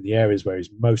box and in the areas where he's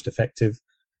most effective.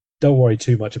 Don't worry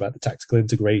too much about the tactical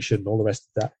integration and all the rest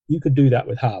of that. You can do that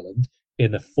with Haaland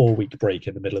in a 4-week break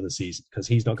in the middle of the season because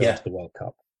he's not going to the World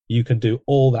Cup. You can do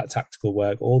all that tactical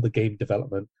work, all the game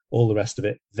development, all the rest of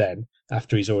it then,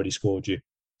 after he's already scored you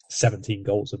 17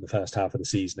 goals in the first half of the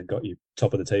season and got you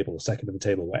top of the table or second of the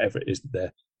table, whatever it is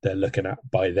that they're looking at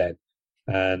by then.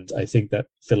 And I think that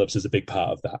Phillips is a big part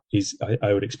of that.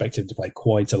 I would expect him to play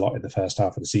quite a lot in the first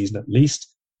half of the season at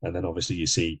least. And then obviously you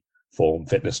see form,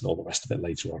 fitness and all the rest of it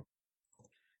later on.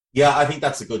 Yeah, I think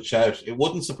that's a good shout. It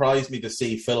wouldn't surprise me to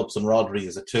see Phillips and Rodri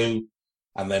as a 2,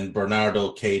 and then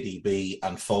Bernardo, KDB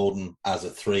and Foden as a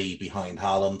 3 behind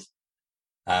Haaland,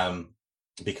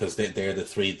 because they're the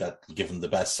 3 that give him the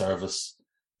best service.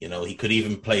 You know, he could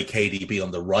even play KDB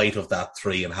on the right of that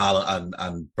 3 and Haaland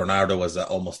and Bernardo as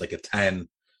almost like a 10,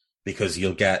 because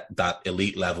you'll get that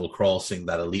elite level crossing,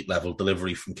 that elite level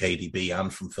delivery from KDB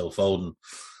and from Phil Foden.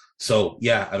 So,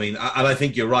 yeah, I mean, and I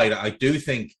think you're right. I do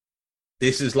think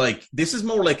this is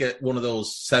more like one of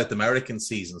those South American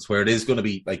seasons where it is going to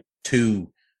be like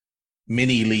 2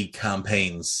 mini league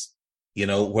campaigns, you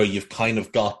know, where you've kind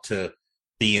of got to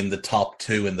be in the top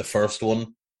 2 in the first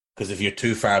one. Because if you're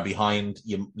too far behind,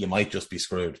 you might just be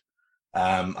screwed.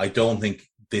 I don't think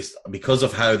this, because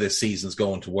of how this season's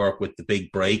going to work with the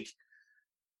big break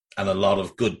and a lot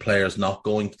of good players not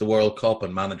going to the World Cup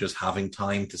and managers having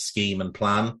time to scheme and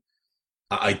plan,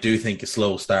 I do think a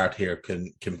slow start here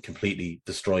can completely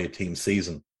destroy a team's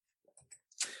season.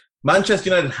 Manchester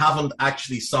United haven't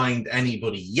actually signed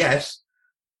anybody yet,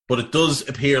 but it does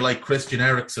appear like Christian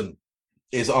Eriksen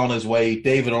is on his way.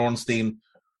 David Ornstein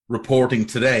reporting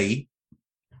today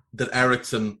that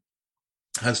Eriksen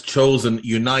has chosen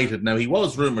United. Now, he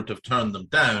was rumoured to have turned them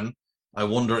down. I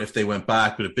wonder if they went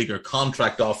back with a bigger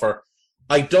contract offer.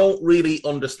 I don't really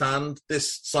understand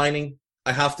this signing.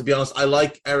 I have to be honest. I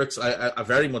like Eriksen. I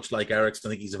very much like Eriksen. I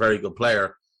think he's a very good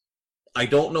player. I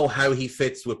don't know how he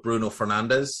fits with Bruno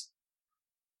Fernandes.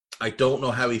 I don't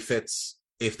know how he fits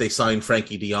if they sign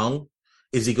Frankie de Jong.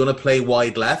 Is he going to play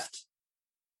wide left?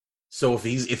 So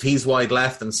if he's wide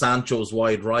left and Sancho's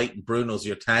wide right and Bruno's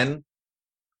your 10,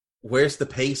 where's the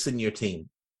pace in your team?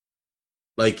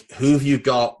 Like, who have you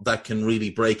got that can really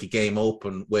break a game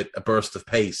open with a burst of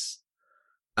pace?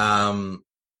 What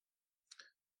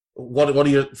are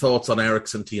your thoughts on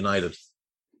Eriksen to United?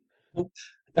 I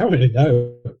don't really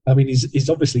know. I mean, he's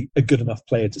obviously a good enough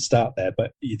player to start there,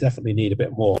 but you definitely need a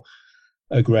bit more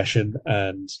aggression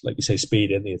and, like you say,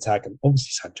 speed in the attack. And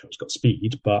obviously Sancho's got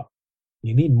speed, but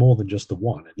you need more than just the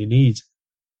one. And you need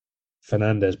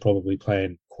Fernandes probably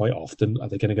playing quite often. Are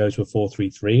they going to go to a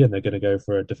 4-3-3 and they're going to go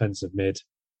for a defensive mid,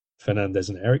 Fernandes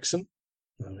and Eriksen?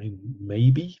 I mean,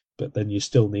 maybe, but then you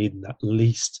still need at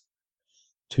least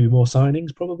 2 more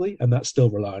signings probably, and that's still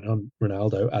relying on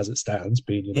Ronaldo as it stands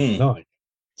being your number 9.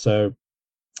 So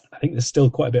I think there's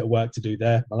still quite a bit of work to do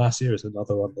there. Malacia is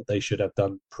another one that they should have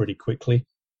done pretty quickly.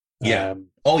 Yeah.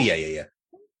 Yeah.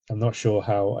 I'm not sure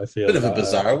how I feel. Bit of a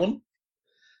bizarre one.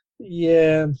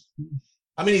 Yeah.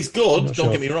 I mean, he's good,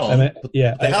 don't get me wrong.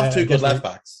 They have 2 good left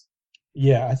backs.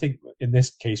 Yeah, I think in this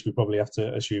case, we probably have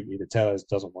to assume either Tellez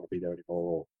doesn't want to be there anymore,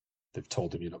 or they've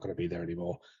told him you're not going to be there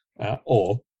anymore.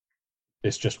 Or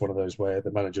it's just one of those where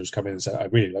the managers come in and say, I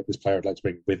really like this player, I'd like to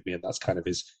bring him with me. And that's kind of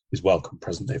his welcome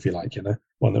present, if you like, you know,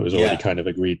 one that was already kind of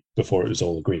agreed before it was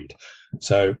all agreed.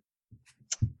 So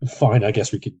fine, I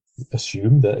guess we could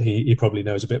assume that he probably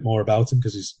knows a bit more about him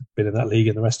because he's been in that league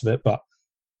and the rest of it. But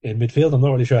in midfield, I'm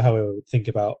not really sure how I would think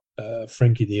about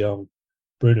Frankie de Jong,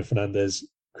 Bruno Fernandes,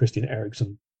 Christian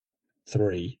Eriksen,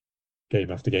 3, game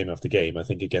after game after game. I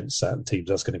think against certain teams,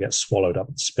 that's going to get swallowed up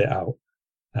and spit out.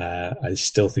 I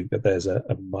still think that there's a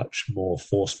much more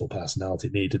forceful personality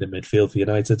needed in midfield for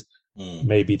United.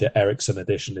 Maybe the Eriksen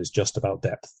addition is just about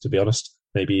depth, to be honest.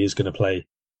 Maybe he's going to play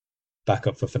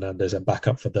backup for Fernandes and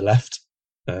backup for the left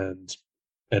and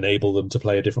enable them to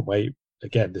play a different way.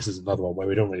 Again, this is another one where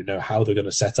we don't really know how they're going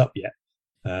to set up yet,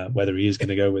 whether he is going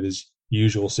to go with his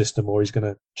usual system or he's going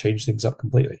to change things up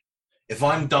completely. If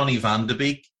I'm Donny van de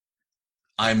Beek,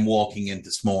 I'm walking in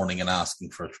this morning and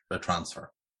asking for a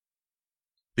transfer.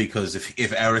 Because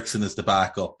if Eriksen is the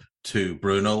backup to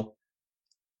Bruno,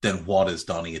 then what is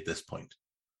Donny at this point?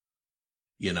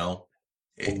 You know?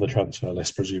 On the transfer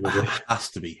list, presumably. Has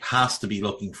to be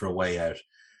looking for a way out.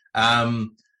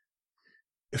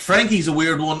 Frankie's a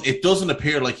weird one. It doesn't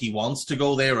appear like he wants to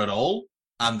go there at all.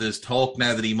 And there's talk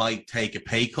now that he might take a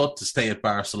pay cut to stay at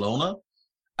Barcelona.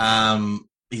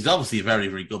 He's obviously a very,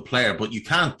 very good player, but you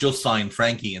can't just sign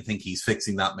Frankie and think he's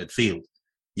fixing that midfield.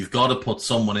 You've got to put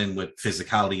someone in with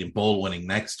physicality and ball winning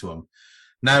next to him.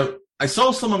 Now, I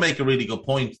saw someone make a really good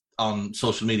point on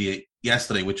social media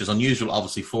yesterday, which is unusual,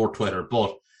 obviously, for Twitter,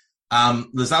 but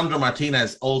Lisandro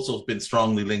Martinez also has been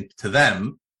strongly linked to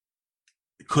them.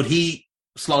 Could he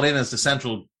slot in as the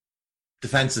central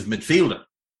defensive midfielder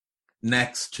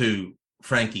next to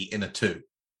Frankie in a 2?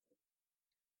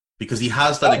 Because he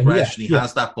has that aggression, he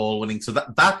has that ball winning. So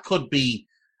that could be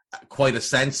quite a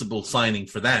sensible signing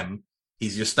for them.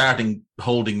 He's your starting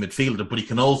holding midfielder, but he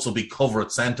can also be cover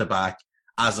at centre-back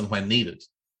as and when needed.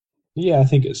 Yeah, I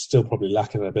think it's still probably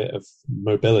lacking a bit of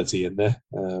mobility in there.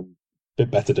 A bit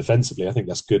better defensively. I think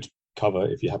that's good cover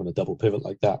if you're having a double pivot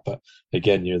like that. But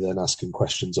again, you're then asking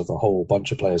questions of a whole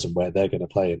bunch of players and where they're going to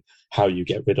play and how you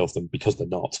get rid of them because they're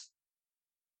not.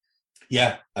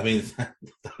 Yeah, I mean, that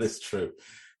is true.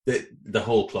 The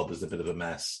whole club is a bit of a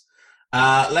mess.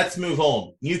 Let's move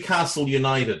on. Newcastle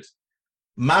United.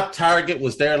 Matt Targett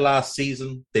was there last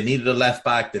season. They needed a left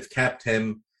back. They've kept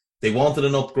him. They wanted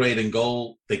an upgrade in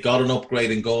goal. They got an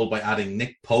upgrade in goal by adding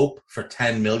Nick Pope for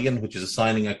 10 million, which is a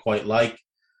signing I quite like.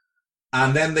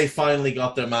 And then they finally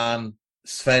got their man,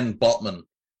 Sven Botman,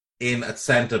 in at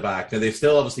centre-back. Now, they've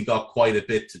still obviously got quite a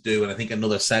bit to do, and I think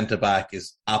another centre-back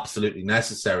is absolutely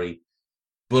necessary.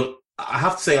 But I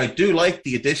have to say, I do like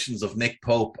the additions of Nick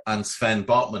Pope and Sven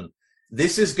Botman.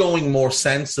 This is going more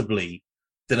sensibly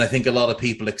than I think a lot of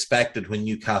people expected when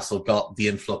Newcastle got the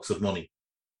influx of money.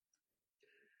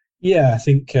 Yeah, I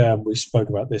think we spoke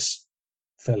about this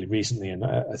fairly recently, and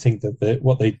I think that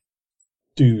what they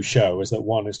do show is that,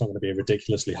 one, it's not going to be a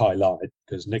ridiculously high line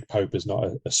because Nick Pope is not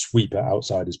a sweeper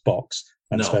outside his box,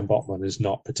 and Sven Botman is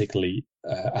not particularly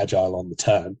agile on the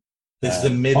turn. This is a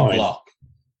mid-block.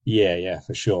 Yeah,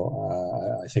 for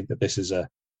sure. I think that this is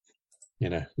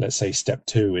let's say step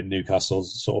 2 in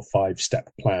Newcastle's sort of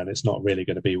 5-step plan. It's not really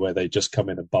going to be where they just come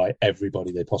in and buy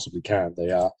everybody they possibly can.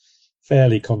 They are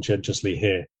fairly conscientiously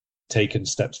here, taking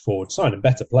steps forward, signing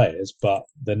better players, but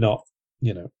they're not,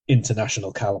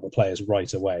 international caliber players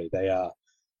right away. They are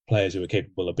players who are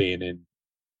capable of being in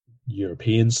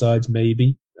European sides,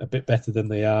 maybe a bit better than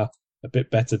they are, a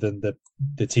bit better than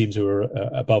the teams who are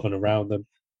above and around them.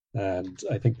 And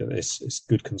I think that it's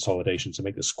good consolidation to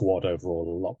make the squad overall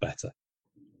a lot better.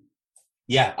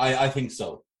 Yeah, I think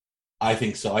so. I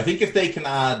think if they can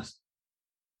add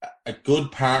a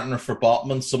good partner for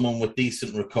Botman, someone with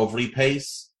decent recovery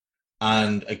pace,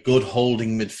 and a good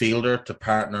holding midfielder to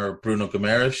partner Bruno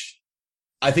Guimaraes,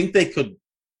 I think they could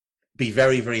be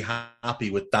very, very happy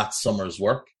with that summer's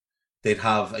work. They'd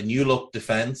have a new look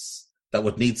defence that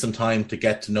would need some time to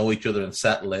get to know each other and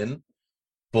settle in,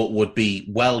 but would be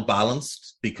well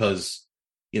balanced because,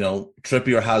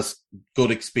 Trippier has good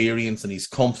experience and he's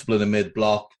comfortable in a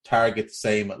mid-block. Target the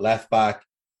same at left-back.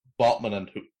 Botman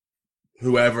and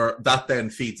whoever, that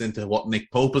then feeds into what Nick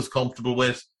Pope is comfortable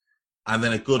with. And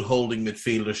then a good holding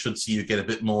midfielder should see you get a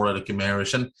bit more out of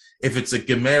Guimaraes. And if it's a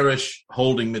Guimaraes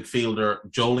holding midfielder,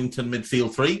 Joelinton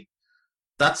midfield 3,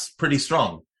 that's pretty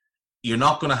strong. You're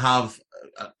not going to have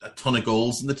a ton of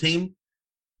goals in the team.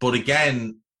 But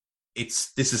again,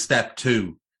 this is step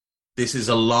 2. This is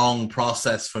a long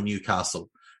process for Newcastle.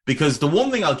 Because the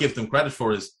one thing I'll give them credit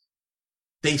for is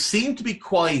they seem to be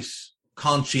quite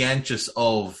conscientious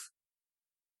of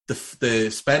the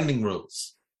spending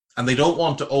rules. And they don't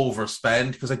want to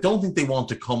overspend because I don't think they want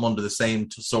to come under the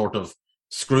same sort of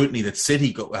scrutiny that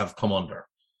City have come under.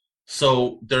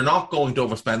 So they're not going to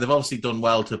overspend. They've obviously done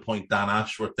well to appoint Dan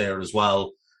Ashworth there as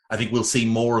well. I think we'll see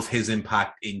more of his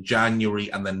impact in January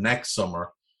and then next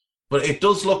summer. But it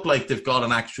does look like they've got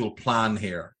an actual plan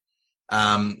here.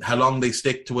 How long they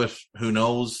stick to it, who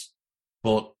knows?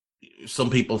 But some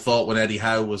people thought when Eddie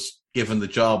Howe was given the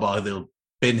job, they'll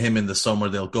bin him in the summer,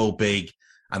 they'll go big,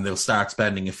 and they'll start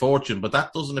spending a fortune. But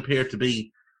that doesn't appear to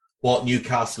be what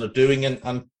Newcastle are doing,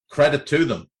 and credit to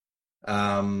them.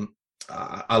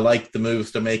 I like the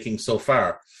moves they're making so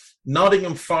far.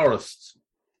 Nottingham Forest.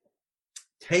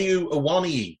 Teu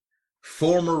Awoniyi,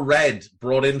 former Red,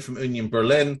 brought in from Union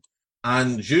Berlin,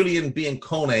 and Julian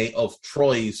Biancone of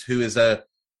Troyes, who is a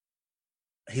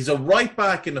He's a right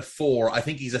back in a 4. I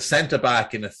think he's a centre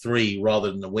back in a 3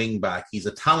 rather than a wing back. He's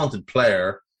a talented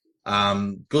player,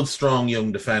 good, strong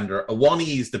young defender.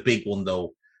 Awoniyi is the big one,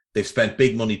 though. They've spent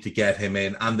big money to get him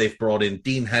in, and they've brought in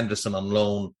Dean Henderson on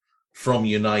loan from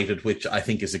United, which I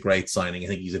think is a great signing. I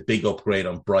think he's a big upgrade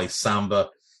on Bryce Samba.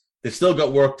 They've still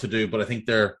got work to do, but I think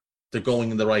they're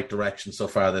going in the right direction so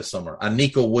far this summer. And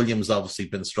Nico Williams obviously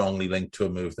been strongly linked to a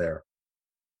move there.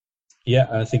 Yeah,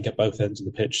 I think at both ends of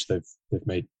the pitch, they've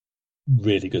made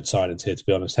really good signings here, to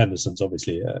be honest. Henderson's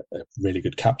obviously a really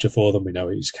good capture for them. We know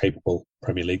he's capable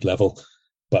Premier League level.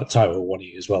 But Taiwo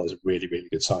Awoniyi as well is a really, really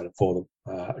good signing for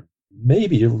them.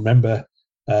 Maybe you remember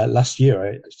last year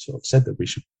I sort of said that we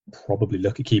should probably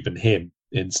look at keeping him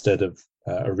instead of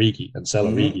Origi and sell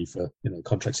Origi for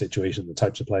contract situation, the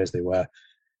types of players they were.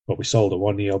 But we sold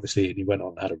Awoniyi, obviously, and he went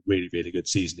on and had a really, really good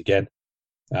season again.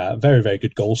 Very, very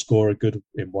good goal scorer, good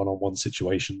in one-on-one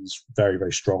situations, very,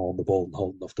 very strong on the ball and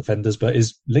holding off defenders. But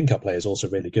his link-up play is also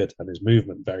really good, and his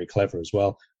movement very clever as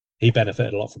well. He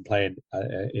benefited a lot from playing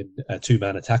in a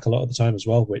two-man attack a lot of the time as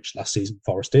well, which last season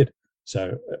Forest did.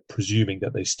 So presuming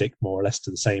that they stick more or less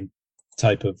to the same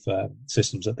type of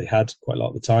systems that they had quite a lot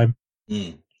of the time,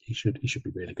 he should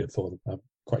be really good for them. I'm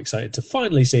quite excited to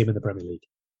finally see him in the Premier League.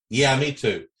 Yeah, me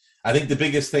too. I think the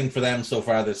biggest thing for them so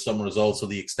far this summer is also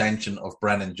the extension of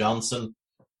Brennan Johnson,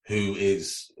 who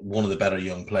is one of the better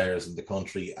young players in the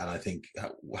country, and I think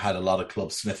had a lot of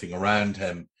clubs sniffing around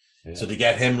him. Yeah. So to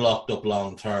get him locked up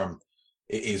long term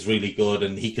is really good,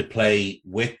 and he could play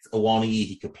with Awoniyi.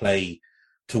 He could play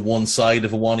to one side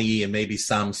of Awoniyi and maybe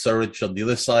Sam Surridge on the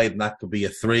other side, and that could be a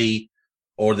 3.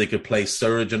 Or they could play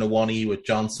Surridge and Awoniyi with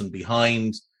Johnson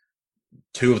behind.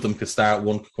 2 of them could start,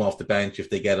 1 could come off the bench if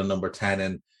they get a number 10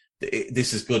 in.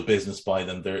 This is good business by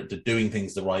them. They're doing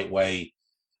things the right way,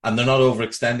 and they're not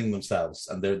overextending themselves,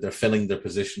 and they're filling their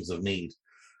positions of need.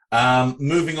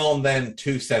 Moving on then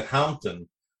to Southampton,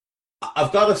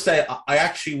 I've got to say I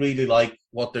actually really like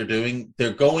what they're doing.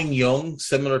 They're going young,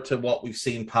 similar to what we've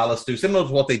seen Palace do, similar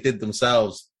to what they did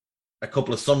themselves a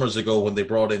couple of summers ago when they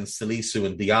brought in Salisu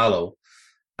and Diallo.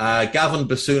 Gavin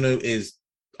Basunu is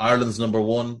Ireland's number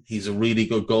 1. He's a really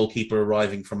good goalkeeper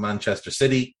arriving from Manchester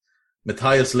City.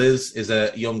 Matthias Liz is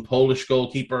a young Polish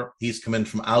goalkeeper. He's come in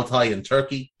from Altay in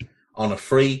Turkey on a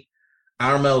free.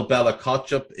 Armel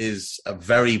Bella-Kotchup is a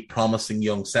very promising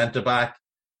young centre-back.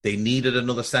 They needed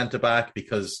another centre-back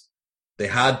because they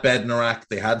had Bednarak,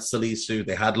 they had Salisu,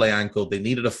 they had Leanco. They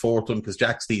needed a 4th one because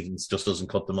Jack Stevens just doesn't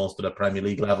cut the most at a Premier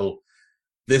League level.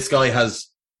 This guy has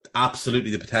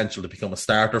absolutely the potential to become a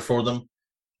starter for them.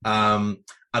 And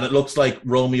it looks like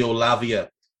Romeo Lavia,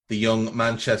 the young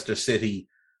Manchester City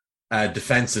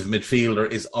defensive midfielder,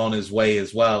 is on his way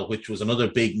as well, which was another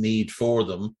big need for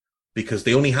them because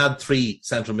they only had 3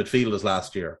 central midfielders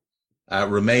last year.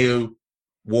 Romeu,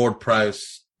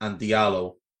 Ward-Prowse and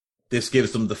Diallo. This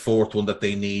gives them the 4th one that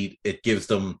they need. It gives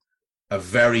them a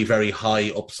very, very high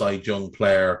upside young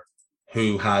player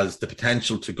who has the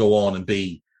potential to go on and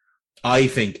be, I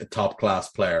think, a top-class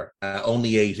player.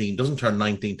 Only 18, doesn't turn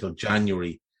 19 till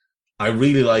January. I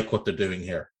really like what they're doing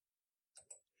here.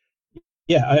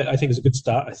 Yeah, I think it's a good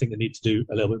start. I think they need to do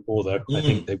a little bit more, though. I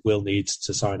think they will need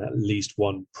to sign at least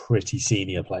one pretty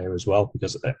senior player as well,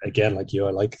 because, again, like you,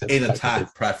 I like the in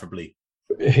attack, preferably.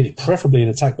 Preferably in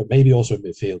attack, but maybe also in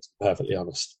midfield, to be perfectly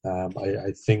honest.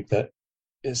 I think that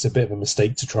it's a bit of a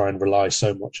mistake to try and rely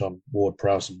so much on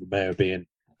Ward-Prowse and Romeo being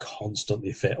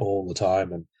constantly fit all the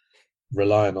time and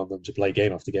relying on them to play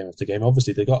game after game after game.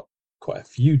 Obviously, they've got quite a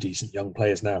few decent young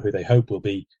players now who they hope will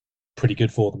be pretty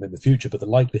good for them in the future, but the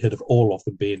likelihood of all of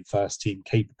them being first team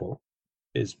capable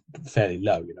is fairly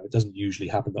low. It doesn't usually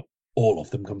happen that all of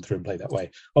them come through and play that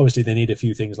way. Obviously, they need a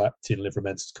few things like Tino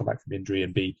Livramento to come back from injury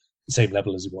and be the same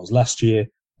level as he was last year.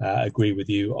 Agree with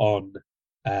you on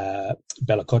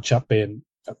Bella-Kotchup being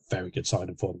a very good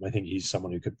signing for them. I think he's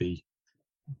someone who could be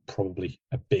probably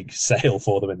a big sale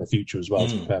for them in the future as well,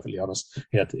 to be perfectly honest.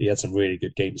 He had some really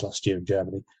good games last year in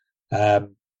Germany.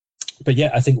 But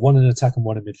yeah, I think one in attack and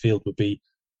one in midfield would be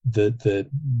the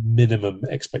minimum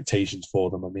expectations for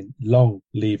them. I mean, Long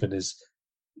leaving is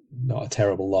not a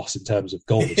terrible loss in terms of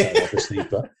goal return, obviously,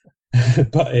 but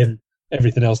in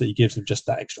everything else that he gives them, just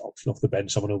that extra option off the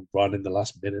bench, someone who'll run in the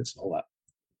last minutes and all that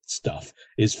stuff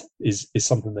is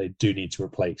something they do need to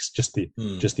replace. Just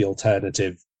the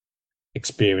alternative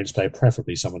experienced player,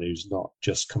 preferably someone who's not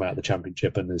just come out of the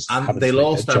Championship and is. And they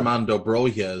lost Armando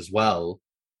Broja as well.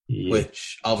 Yeah.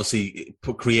 Which obviously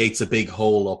creates a big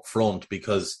hole up front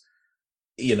because,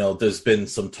 there's been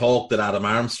some talk that Adam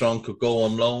Armstrong could go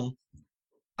on loan.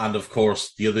 And of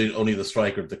course, only the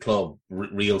striker of the club,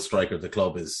 real striker of the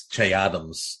club, is Che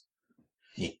Adams.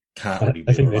 can't really be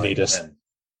I think they relying need on us. him.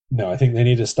 No, I think they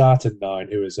need a starting 9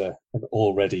 who is an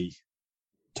already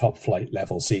top flight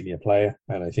level senior player,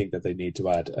 and I think that they need to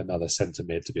add another centre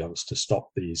mid, to be honest, to stop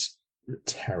these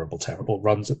terrible, terrible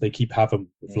runs that they keep having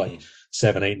with like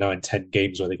 7, 8, 9, 10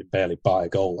 games where they can barely buy a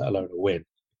goal, let alone a win.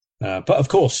 But of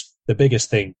course, the biggest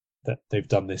thing that they've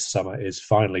done this summer is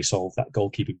finally solve that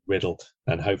goalkeeping riddle,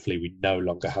 and hopefully we no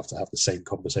longer have to have the same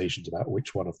conversations about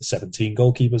which one of the 17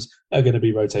 goalkeepers are going to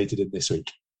be rotated in this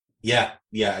week. Yeah,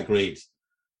 agreed.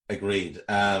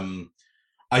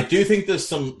 I do think there's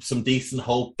some decent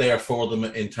hope there for them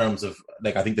in terms of,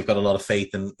 like, I think they've got a lot of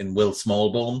faith in Will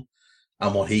Smallbone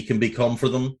and what he can become for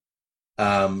them.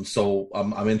 So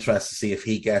I'm interested to see if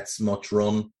he gets much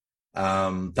run.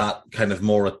 That kind of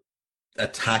more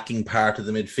attacking part of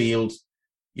the midfield,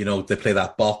 you know, they play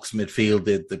that box midfield,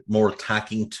 the more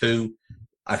attacking two,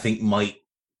 I think might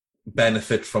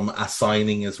benefit from a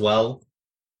signing as well.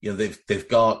 You know, they've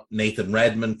got Nathan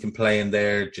Redmond can play in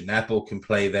there, Gineppo can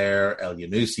play there, El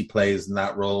Yunusi plays in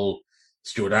that role,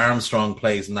 Stuart Armstrong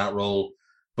plays in that role,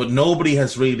 but nobody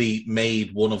has really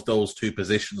made one of those two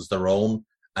positions their own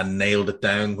and nailed it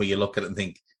down where you look at it and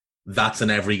think that's an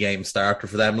every game starter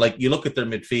for them. Like, you look at their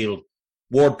midfield,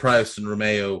 Ward-Prowse and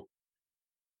Romeo,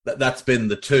 that's been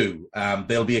the two.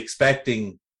 They'll be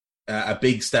expecting a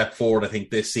big step forward, I think,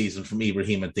 this season from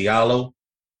Ibrahima Diallo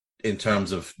in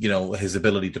terms of, you know, his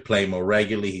ability to play more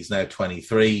regularly. He's now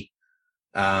 23.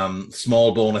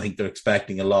 Smallbone, I think they're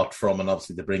expecting a lot from, and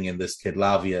obviously they bring in this kid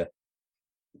Lavia.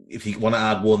 If you want to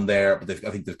add one there, but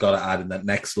I think they've got to add in that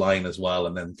next line as well,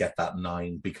 and then get that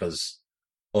 9, because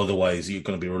otherwise you're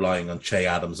going to be relying on Che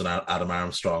Adams and Adam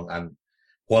Armstrong. And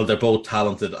while they're both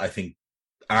talented, I think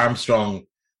Armstrong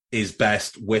is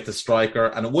best with a striker,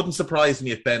 and it wouldn't surprise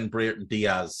me if Ben Brereton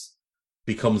Diaz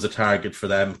becomes a target for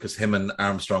them, because him and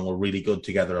Armstrong were really good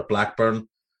together at Blackburn.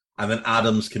 And then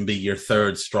Adams can be your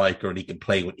third striker and he can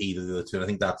play with either of the two. I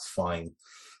think that's fine.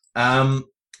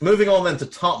 Moving on then to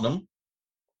Tottenham.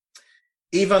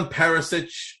 Ivan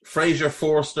Perisic, Fraser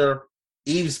Forster,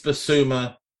 Yves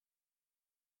Bissouma,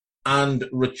 and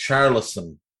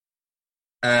Richarlison.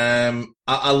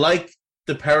 I like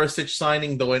the Perisic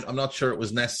signing, though I'm not sure it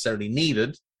was necessarily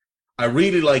needed. I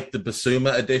really like the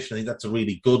Bissouma addition. I think that's a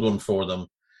really good one for them.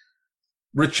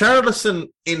 Richarlison,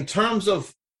 in terms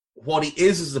of what he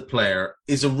is as a player,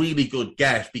 is a really good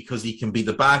get, because he can be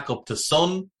the backup to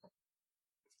Son.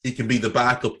 He can be the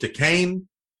backup to Kane.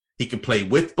 He can play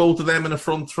with both of them in a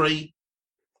front three,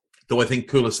 though I think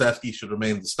Kulusevski should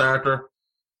remain the starter.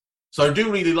 So I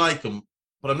do really like him,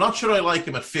 but I'm not sure I like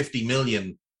him at 50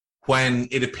 million when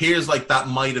it appears like that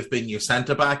might have been your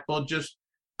centre-back budget,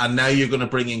 and now you're going to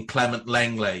bring in Clement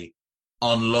Lenglet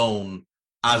on loan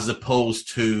as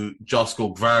opposed to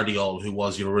Josko Gvardiol, who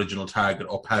was your original target,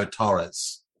 or Pau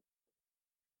Torres.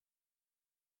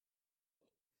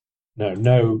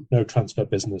 No transfer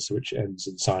business which ends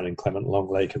in signing Clement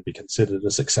Lenglet can be considered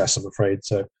a success, I'm afraid.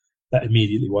 So that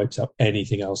immediately wipes out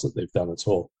anything else that they've done at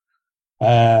all.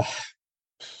 I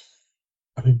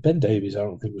mean, Ben Davies, I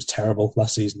don't think was terrible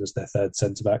last season as their third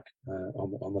centre-back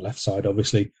on the left side.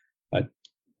 Obviously, I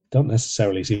don't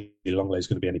necessarily see Lenglet is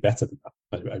going to be any better than that.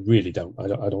 I really don't. I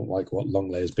don't like what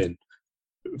Lenglet has been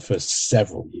for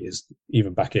several years,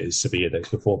 even back at his Sevilla days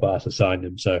before Barca signed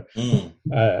him. So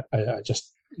I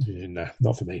just,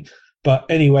 not for me. But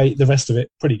anyway, the rest of it,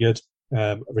 pretty good.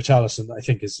 Richarlison, I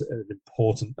think, is an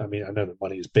important, I mean, I know that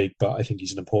money is big, but I think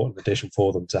he's an important addition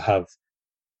for them to have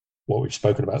what we've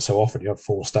spoken about so often. You have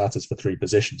 4 starters for 3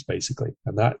 positions, basically.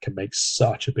 And that can make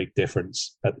such a big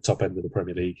difference at the top end of the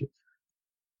Premier League.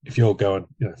 If you're going,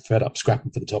 fed up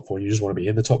scrapping for the top 4, and you just want to be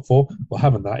in the top 4, well,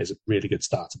 having that is a really good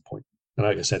starting point. And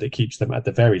like I said, it keeps them at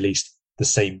the very least the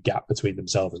same gap between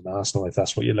themselves and Arsenal, if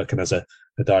that's what you're looking as a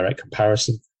direct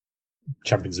comparison.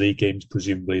 Champions League games,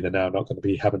 presumably they're now not going to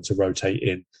be having to rotate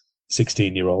in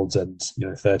 16-year-olds and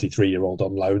 33-year-old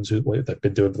on loans, what they've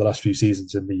been doing for the last few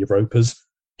seasons in the Europas,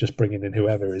 just bringing in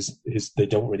whoever is they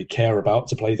don't really care about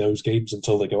to play those games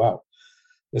until they go out.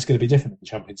 It's going to be different in the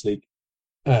Champions League.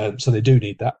 So they do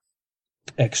need that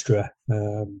extra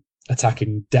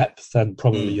attacking depth, and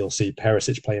probably you'll see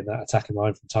Perisic playing that attacking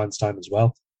line from time to time as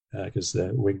well, because the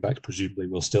wing-backs presumably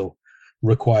will still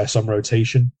require some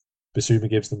rotation. Bissouma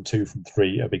gives them 2 from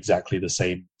 3 of exactly the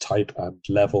same type and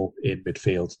level in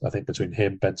midfield. I think between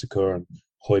him, Bentancur and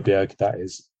Højbjerg, that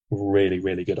is really,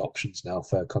 really good options now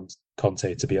for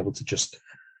Conte to be able to just...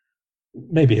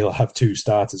 Maybe he'll have 2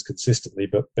 starters consistently,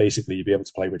 but basically you'll be able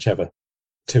to play whichever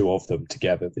 2 of them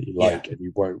together that you like, and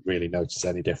you won't really notice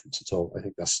any difference at all. I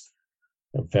think that's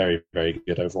a very, very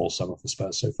good overall summer for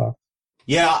Spurs so far.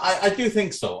 Yeah, I do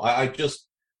think so. I just...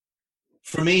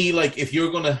 For me, like, if you're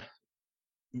going to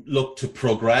look to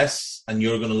progress and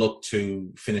you're going to look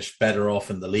to finish better off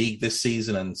in the league this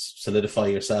season and solidify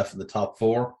yourself in the top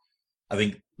four, I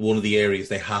think one of the areas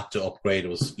they had to upgrade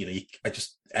was,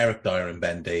 Eric Dyer and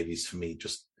Ben Davies for me.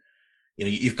 Just,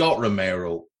 you've got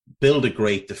Romero, build a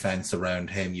great defense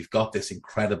around him. You've got this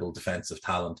incredible defensive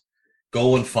talent.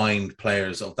 Go and find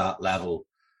players of that level.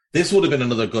 This would have been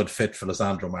another good fit for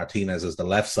Lisandro Martinez as the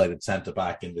left-sided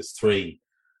centre-back in this three.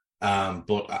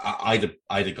 But I'd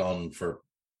have gone for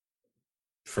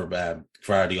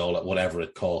Guardiola, whatever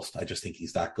it cost. I just think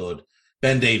he's that good.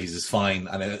 Ben Davies is fine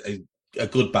and a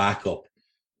good backup.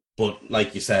 But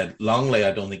like you said, Longley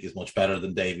I don't think is much better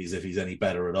than Davies if he's any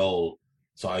better at all.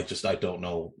 So I don't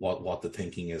know what the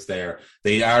thinking is there.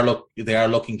 They are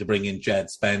looking to bring in Jed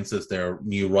Spence as their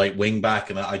new right wing back,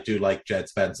 and I do like Jed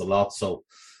Spence a lot. So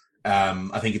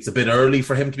I think it's a bit early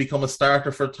for him to become a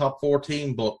starter for a top four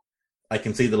team, but I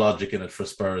can see the logic in it for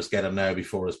Spurs. Get him now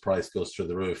before his price goes through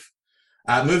the roof.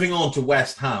 Moving on to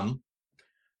West Ham.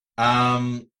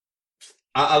 I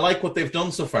like what they've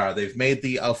done so far. They've made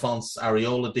the Alphonse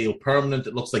Areola deal permanent.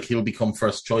 It looks like he'll become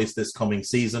first choice this coming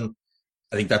season.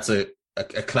 I think that's a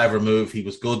clever move. He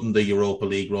was good in the Europa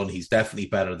League run. He's definitely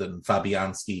better than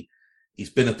Fabianski. He's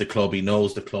been at the club. He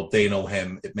knows the club. They know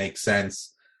him. It makes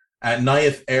sense.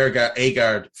 Naif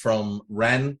Agard from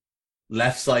Rennes,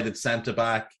 left-sided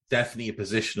centre-back, definitely a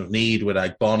position of need with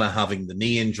Agbona having the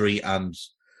knee injury and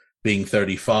being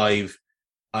 35.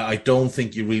 I don't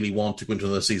think you really want to go into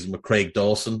another season with Craig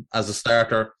Dawson as a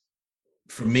starter.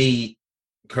 For me,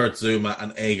 Kurt Zouma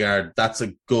and Agard, that's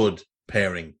a good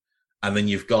pairing. And then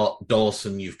you've got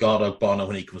Dawson, you've got Agbona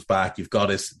when he comes back, you've got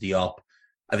Issa Diop.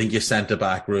 I think your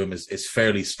centre-back room is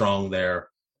fairly strong there.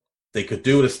 They could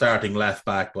do it a starting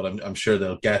left-back, but I'm sure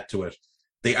they'll get to it.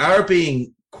 They are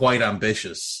being quite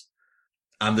ambitious.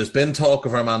 And there's been talk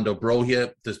of Armando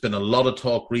Broja. There's been a lot of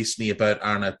talk recently about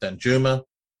Arnaut Danjuma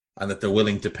and that they're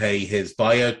willing to pay his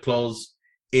buyout clause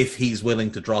if he's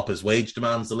willing to drop his wage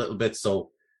demands a little bit. So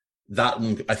that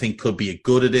one, I think, could be a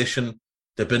good addition.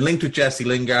 They've been linked with Jesse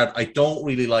Lingard. I don't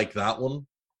really like that one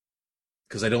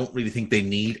because I don't really think they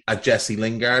need a Jesse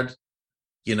Lingard.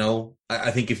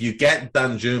 I think if you get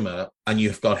Danjuma and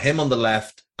you've got him on the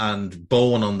left and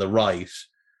Bowen on the right,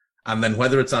 and then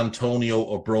whether it's Antonio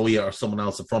or Broja or someone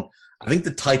else up front, I think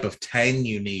the type of 10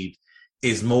 you need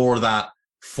is more that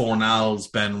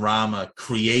Fornals, Benrahma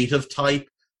creative type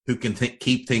who can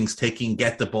keep things ticking,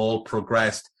 get the ball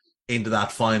progressed into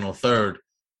that final third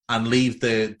and leave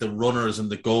the runners and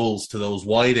the goals to those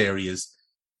wide areas.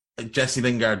 Jesse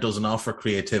Lingard doesn't offer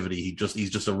creativity.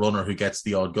 He's just a runner who gets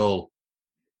the odd goal.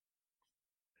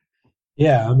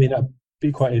 Yeah, I mean, I'd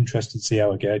be quite interested to see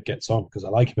how Agard gets on because I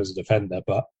like him as a defender,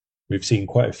 but we've seen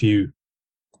quite a few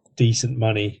decent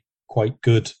money, quite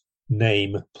good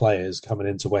name players coming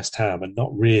into West Ham and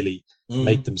not really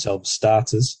make themselves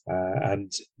starters.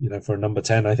 And for a number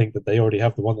 10, I think that they already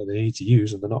have the one that they need to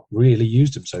use, and they're not really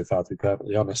used him so far, to be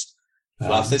perfectly honest. So,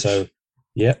 I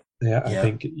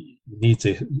think you need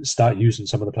to start using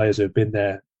some of the players who have been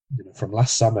there from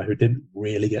last summer who didn't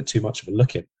really get too much of a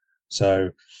look in.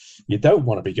 So you don't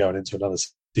want to be going into another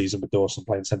season with Dawson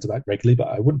playing centre-back regularly, but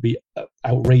I wouldn't be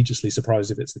outrageously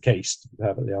surprised if it's the case, to be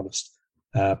perfectly honest.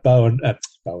 Areola,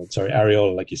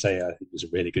 like you say, I think is a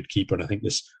really good keeper, and I think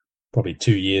this probably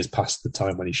 2 years past the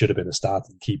time when he should have been a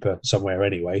starting keeper somewhere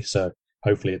anyway, so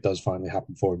hopefully it does finally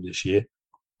happen for him this year.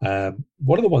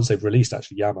 One of the ones they've released,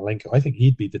 actually, Yarmolenko, I think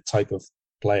he'd be the type of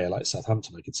player like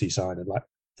Southampton I could see signing, like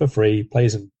for free,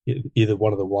 plays in either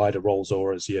one of the wider roles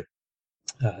or as your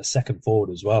second forward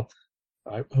as well.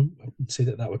 I would say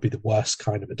that would be the worst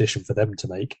kind of addition for them to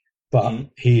make. But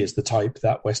he is the type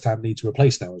that West Ham need to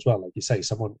replace now as well. Like you say,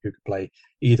 someone who can play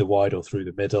either wide or through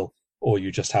the middle, or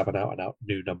you just have an out-and-out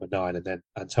new number 9, and then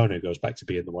Antonio goes back to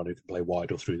being the one who can play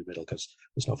wide or through the middle, because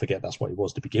let's not forget that's what he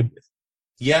was to begin with.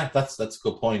 Yeah, that's a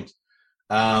good point.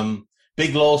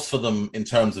 Big loss for them in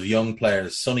terms of young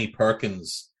players. Sonny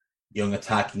Perkins, young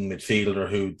attacking midfielder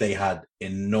who they had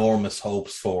enormous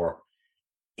hopes for.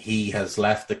 He has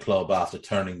left the club after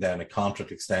turning down a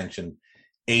contract extension,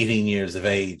 18 years of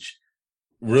age.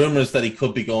 Rumours that he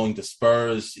could be going to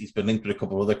Spurs. He's been linked with a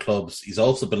couple of other clubs. He's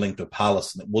also been linked with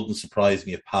Palace, and it wouldn't surprise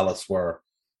me if Palace were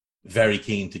very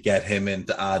keen to get him in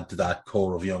to add to that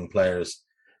core of young players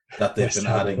that they've been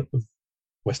adding.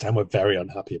 West Ham were very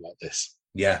unhappy about this.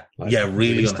 Yeah,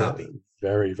 really unhappy.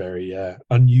 Very, very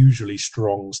unusually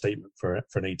strong statement for an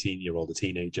 18-year-old, a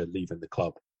teenager leaving the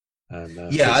club. And,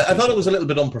 I thought it was a little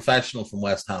bit unprofessional from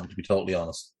West Ham, to be totally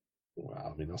honest.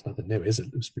 Well, I mean, that's nothing new, is it?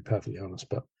 Let's be perfectly honest.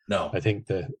 But no, I think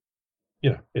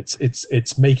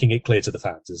it's making it clear to the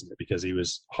fans, isn't it? Because he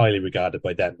was highly regarded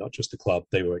by them, not just the club.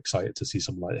 They were excited to see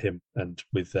someone like him, and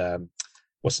with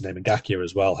what's his name, Ngakia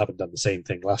as well, having done the same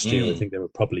thing last year. I think they were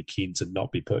probably keen to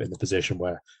not be put in the position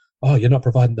where, you're not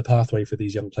providing the pathway for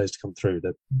these young players to come through.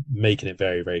 They're making it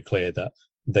very, very clear that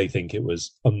they think it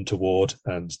was untoward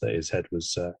and that his head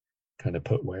was kind of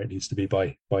put where it needs to be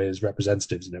by his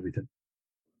representatives and everything.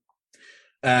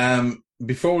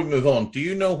 Before we move on, do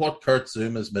you know what Kurt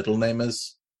Zouma's middle name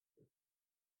is?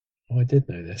 Oh, I did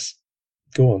know this.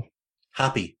 Go on.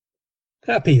 Happy.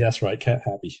 Happy, that's right. Kurt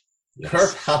Happy. Yes.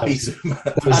 Kurt Happy Zouma.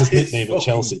 That was his nickname at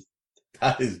Chelsea.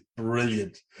 That is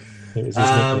brilliant. It was his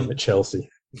nickname at Chelsea.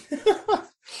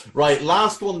 Right,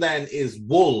 last one then is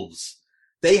Wolves.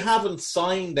 They haven't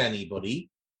signed anybody,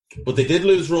 but they did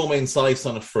lose Romain Saiss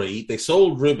on a free. They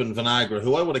sold Ruben Vinagre,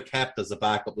 who I would have kept as a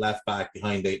backup left back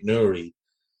behind Aït-Nouri.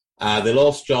 They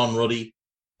lost John Ruddy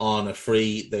on a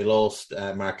free. They lost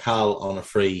Marcal on a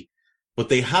free. But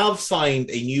they have signed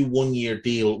a new one-year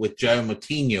deal with João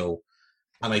Moutinho,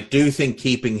 and I do think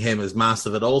keeping him is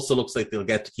massive. It also looks like they'll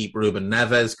get to keep Ruben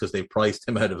Neves because they've priced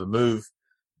him out of a move.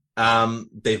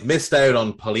 They've missed out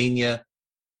on Palhinha.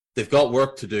 They've got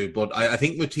work to do, but I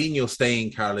think Moutinho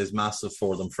staying, Carl, is massive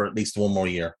for them for at least one more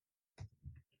year.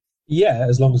 Yeah,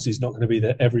 as long as he's not going to be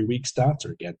the every week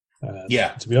starter again.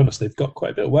 To be honest, they've got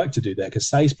quite a bit of work to do there because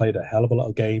Saiss played a hell of a lot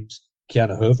of games.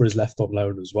 Keanu Hoever is left on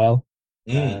loan as well.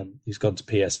 He's gone to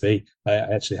PSV. I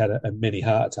actually had a mini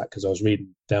heart attack because I was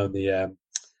reading down the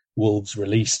Wolves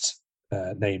released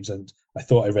names, and I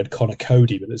thought I read Connor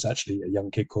Cody, but it's actually a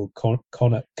young kid called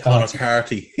Connor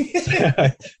Carty.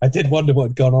 I did wonder what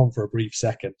had gone on for a brief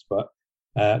second, but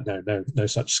no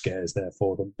such scares there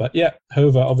for them. But yeah,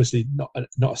 Hoever obviously not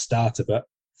a starter, but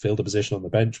filled a position on the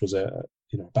bench, was a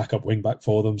backup wing back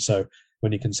for them. So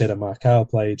when you consider Marcal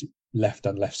played left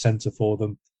and left centre for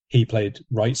them, he played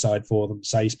right side for them,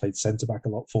 Saiss played centre back a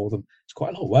lot for them. There's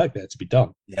quite a lot of work there to be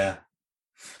done. Yeah.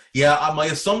 My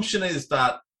assumption is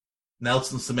that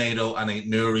Nelson Semedo and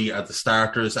Aït-Nouri are the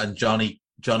starters, and Johnny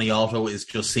Otto is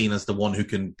just seen as the one who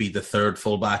can be the third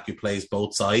fullback who plays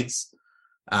both sides.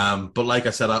 But like I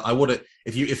said, I would have,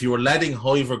 if you were letting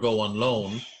Hoever go on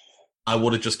loan, I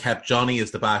would have just kept Johnny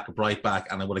as the backup right back,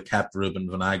 and I would have kept Ruben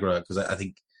Vinagre because I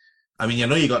think,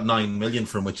 you got 9 million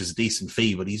for him, which is a decent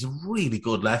fee, but he's a really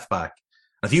good left back.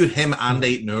 And if you had him and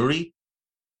Aït-Nouri,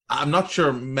 I'm not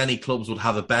sure many clubs would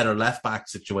have a better left back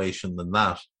situation than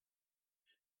that.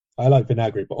 I like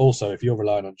Vinagre, but also if you're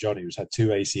relying on Johnny, who's had 2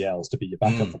 ACLs, to be your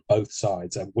backup for both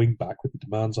sides and wing back with the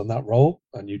demands on that role,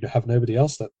 and you have nobody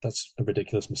else, that's a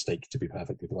ridiculous mistake, to be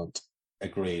perfectly blunt.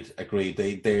 Agreed.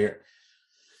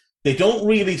 They don't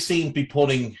really seem to be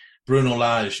putting Bruno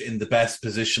Lage in the best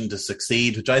position to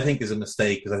succeed, which I think is a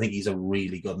mistake because I think he's a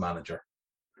really good manager.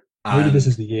 Maybe this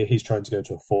is the year he's trying to go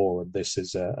to a 4, and this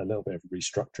is a little bit of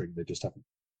restructuring. They just haven't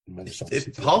managed.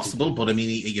 It's possible, but are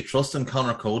you trusting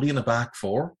Connor Cody in a back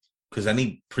 4? Because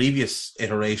any previous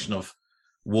iteration of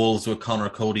Wolves with Connor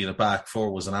Cody in a back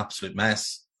 4 was an absolute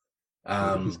mess.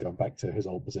 He's gone back to his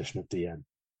old position of DM.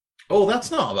 Oh, that's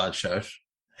not a bad shout.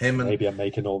 Maybe I'm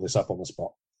making all this up on the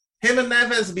spot. Him and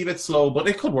Neves will be a bit slow, but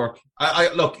it could work.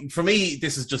 I look, for me,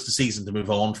 this is just a season to move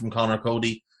on from Connor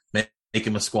Cody, make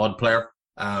him a squad player.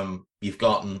 You've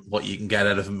gotten what you can get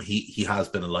out of him. He has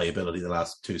been a liability the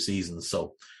last 2 seasons,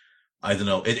 so I don't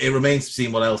know. It remains to see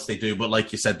what else they do, but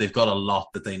like you said, they've got a lot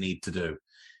that they need to do.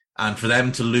 And for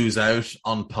them to lose out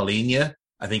on Palhinha,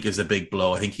 I think is a big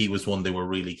blow. I think he was one they were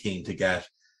really keen to get.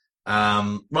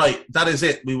 Right, that is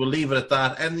it. We will leave it at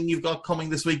that. Anything you've got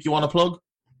coming this week you want to plug?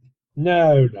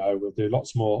 No, we'll do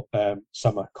lots more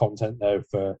summer content though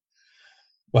for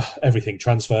everything,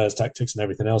 transfers, tactics and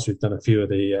everything else. We've done a few of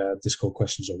the Discord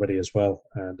questions already as well,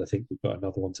 and I think we've got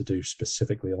another one to do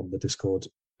specifically on the Discord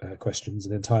questions,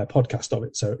 an entire podcast of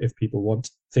it. So if people want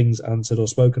things answered or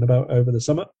spoken about over the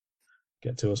summer,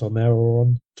 get to us on there or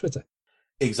on Twitter.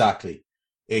 Exactly.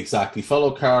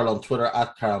 Follow Carl on Twitter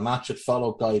at Carl Matchett.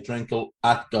 Follow Guy Drinkle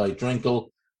at Guy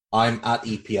Drinkle. I'm at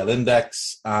EPL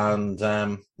Index, and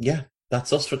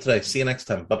that's us for today. See you next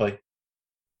time. Bye-bye.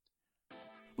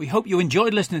 We hope you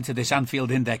enjoyed listening to this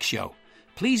Anfield Index show.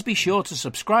 Please be sure to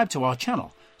subscribe to our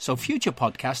channel so future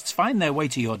podcasts find their way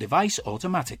to your device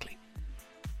automatically.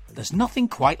 There's nothing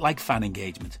quite like fan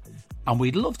engagement, and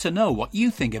we'd love to know what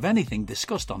you think of anything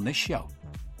discussed on this show.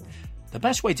 The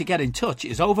best way to get in touch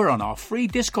is over on our free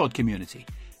Discord community,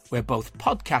 where both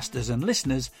podcasters and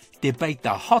listeners debate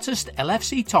the hottest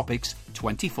LFC topics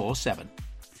 24/7.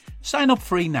 Sign up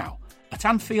free now at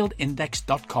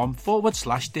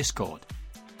AnfieldIndex.com/Discord.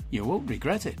 You won't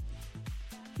regret it.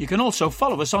 You can also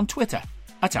follow us on Twitter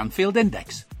at Anfield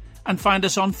Index And find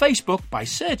us on Facebook by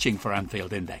searching for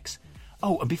Anfield Index.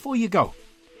 Oh, and before you go,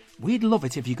 we'd love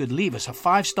it if you could leave us a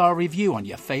 5-star review on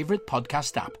your favourite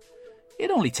podcast app.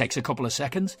 It only takes a couple of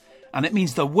seconds, and it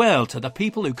means the world to the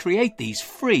people who create these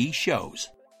free shows.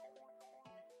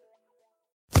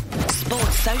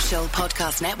 Sports Social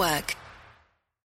Podcast Network.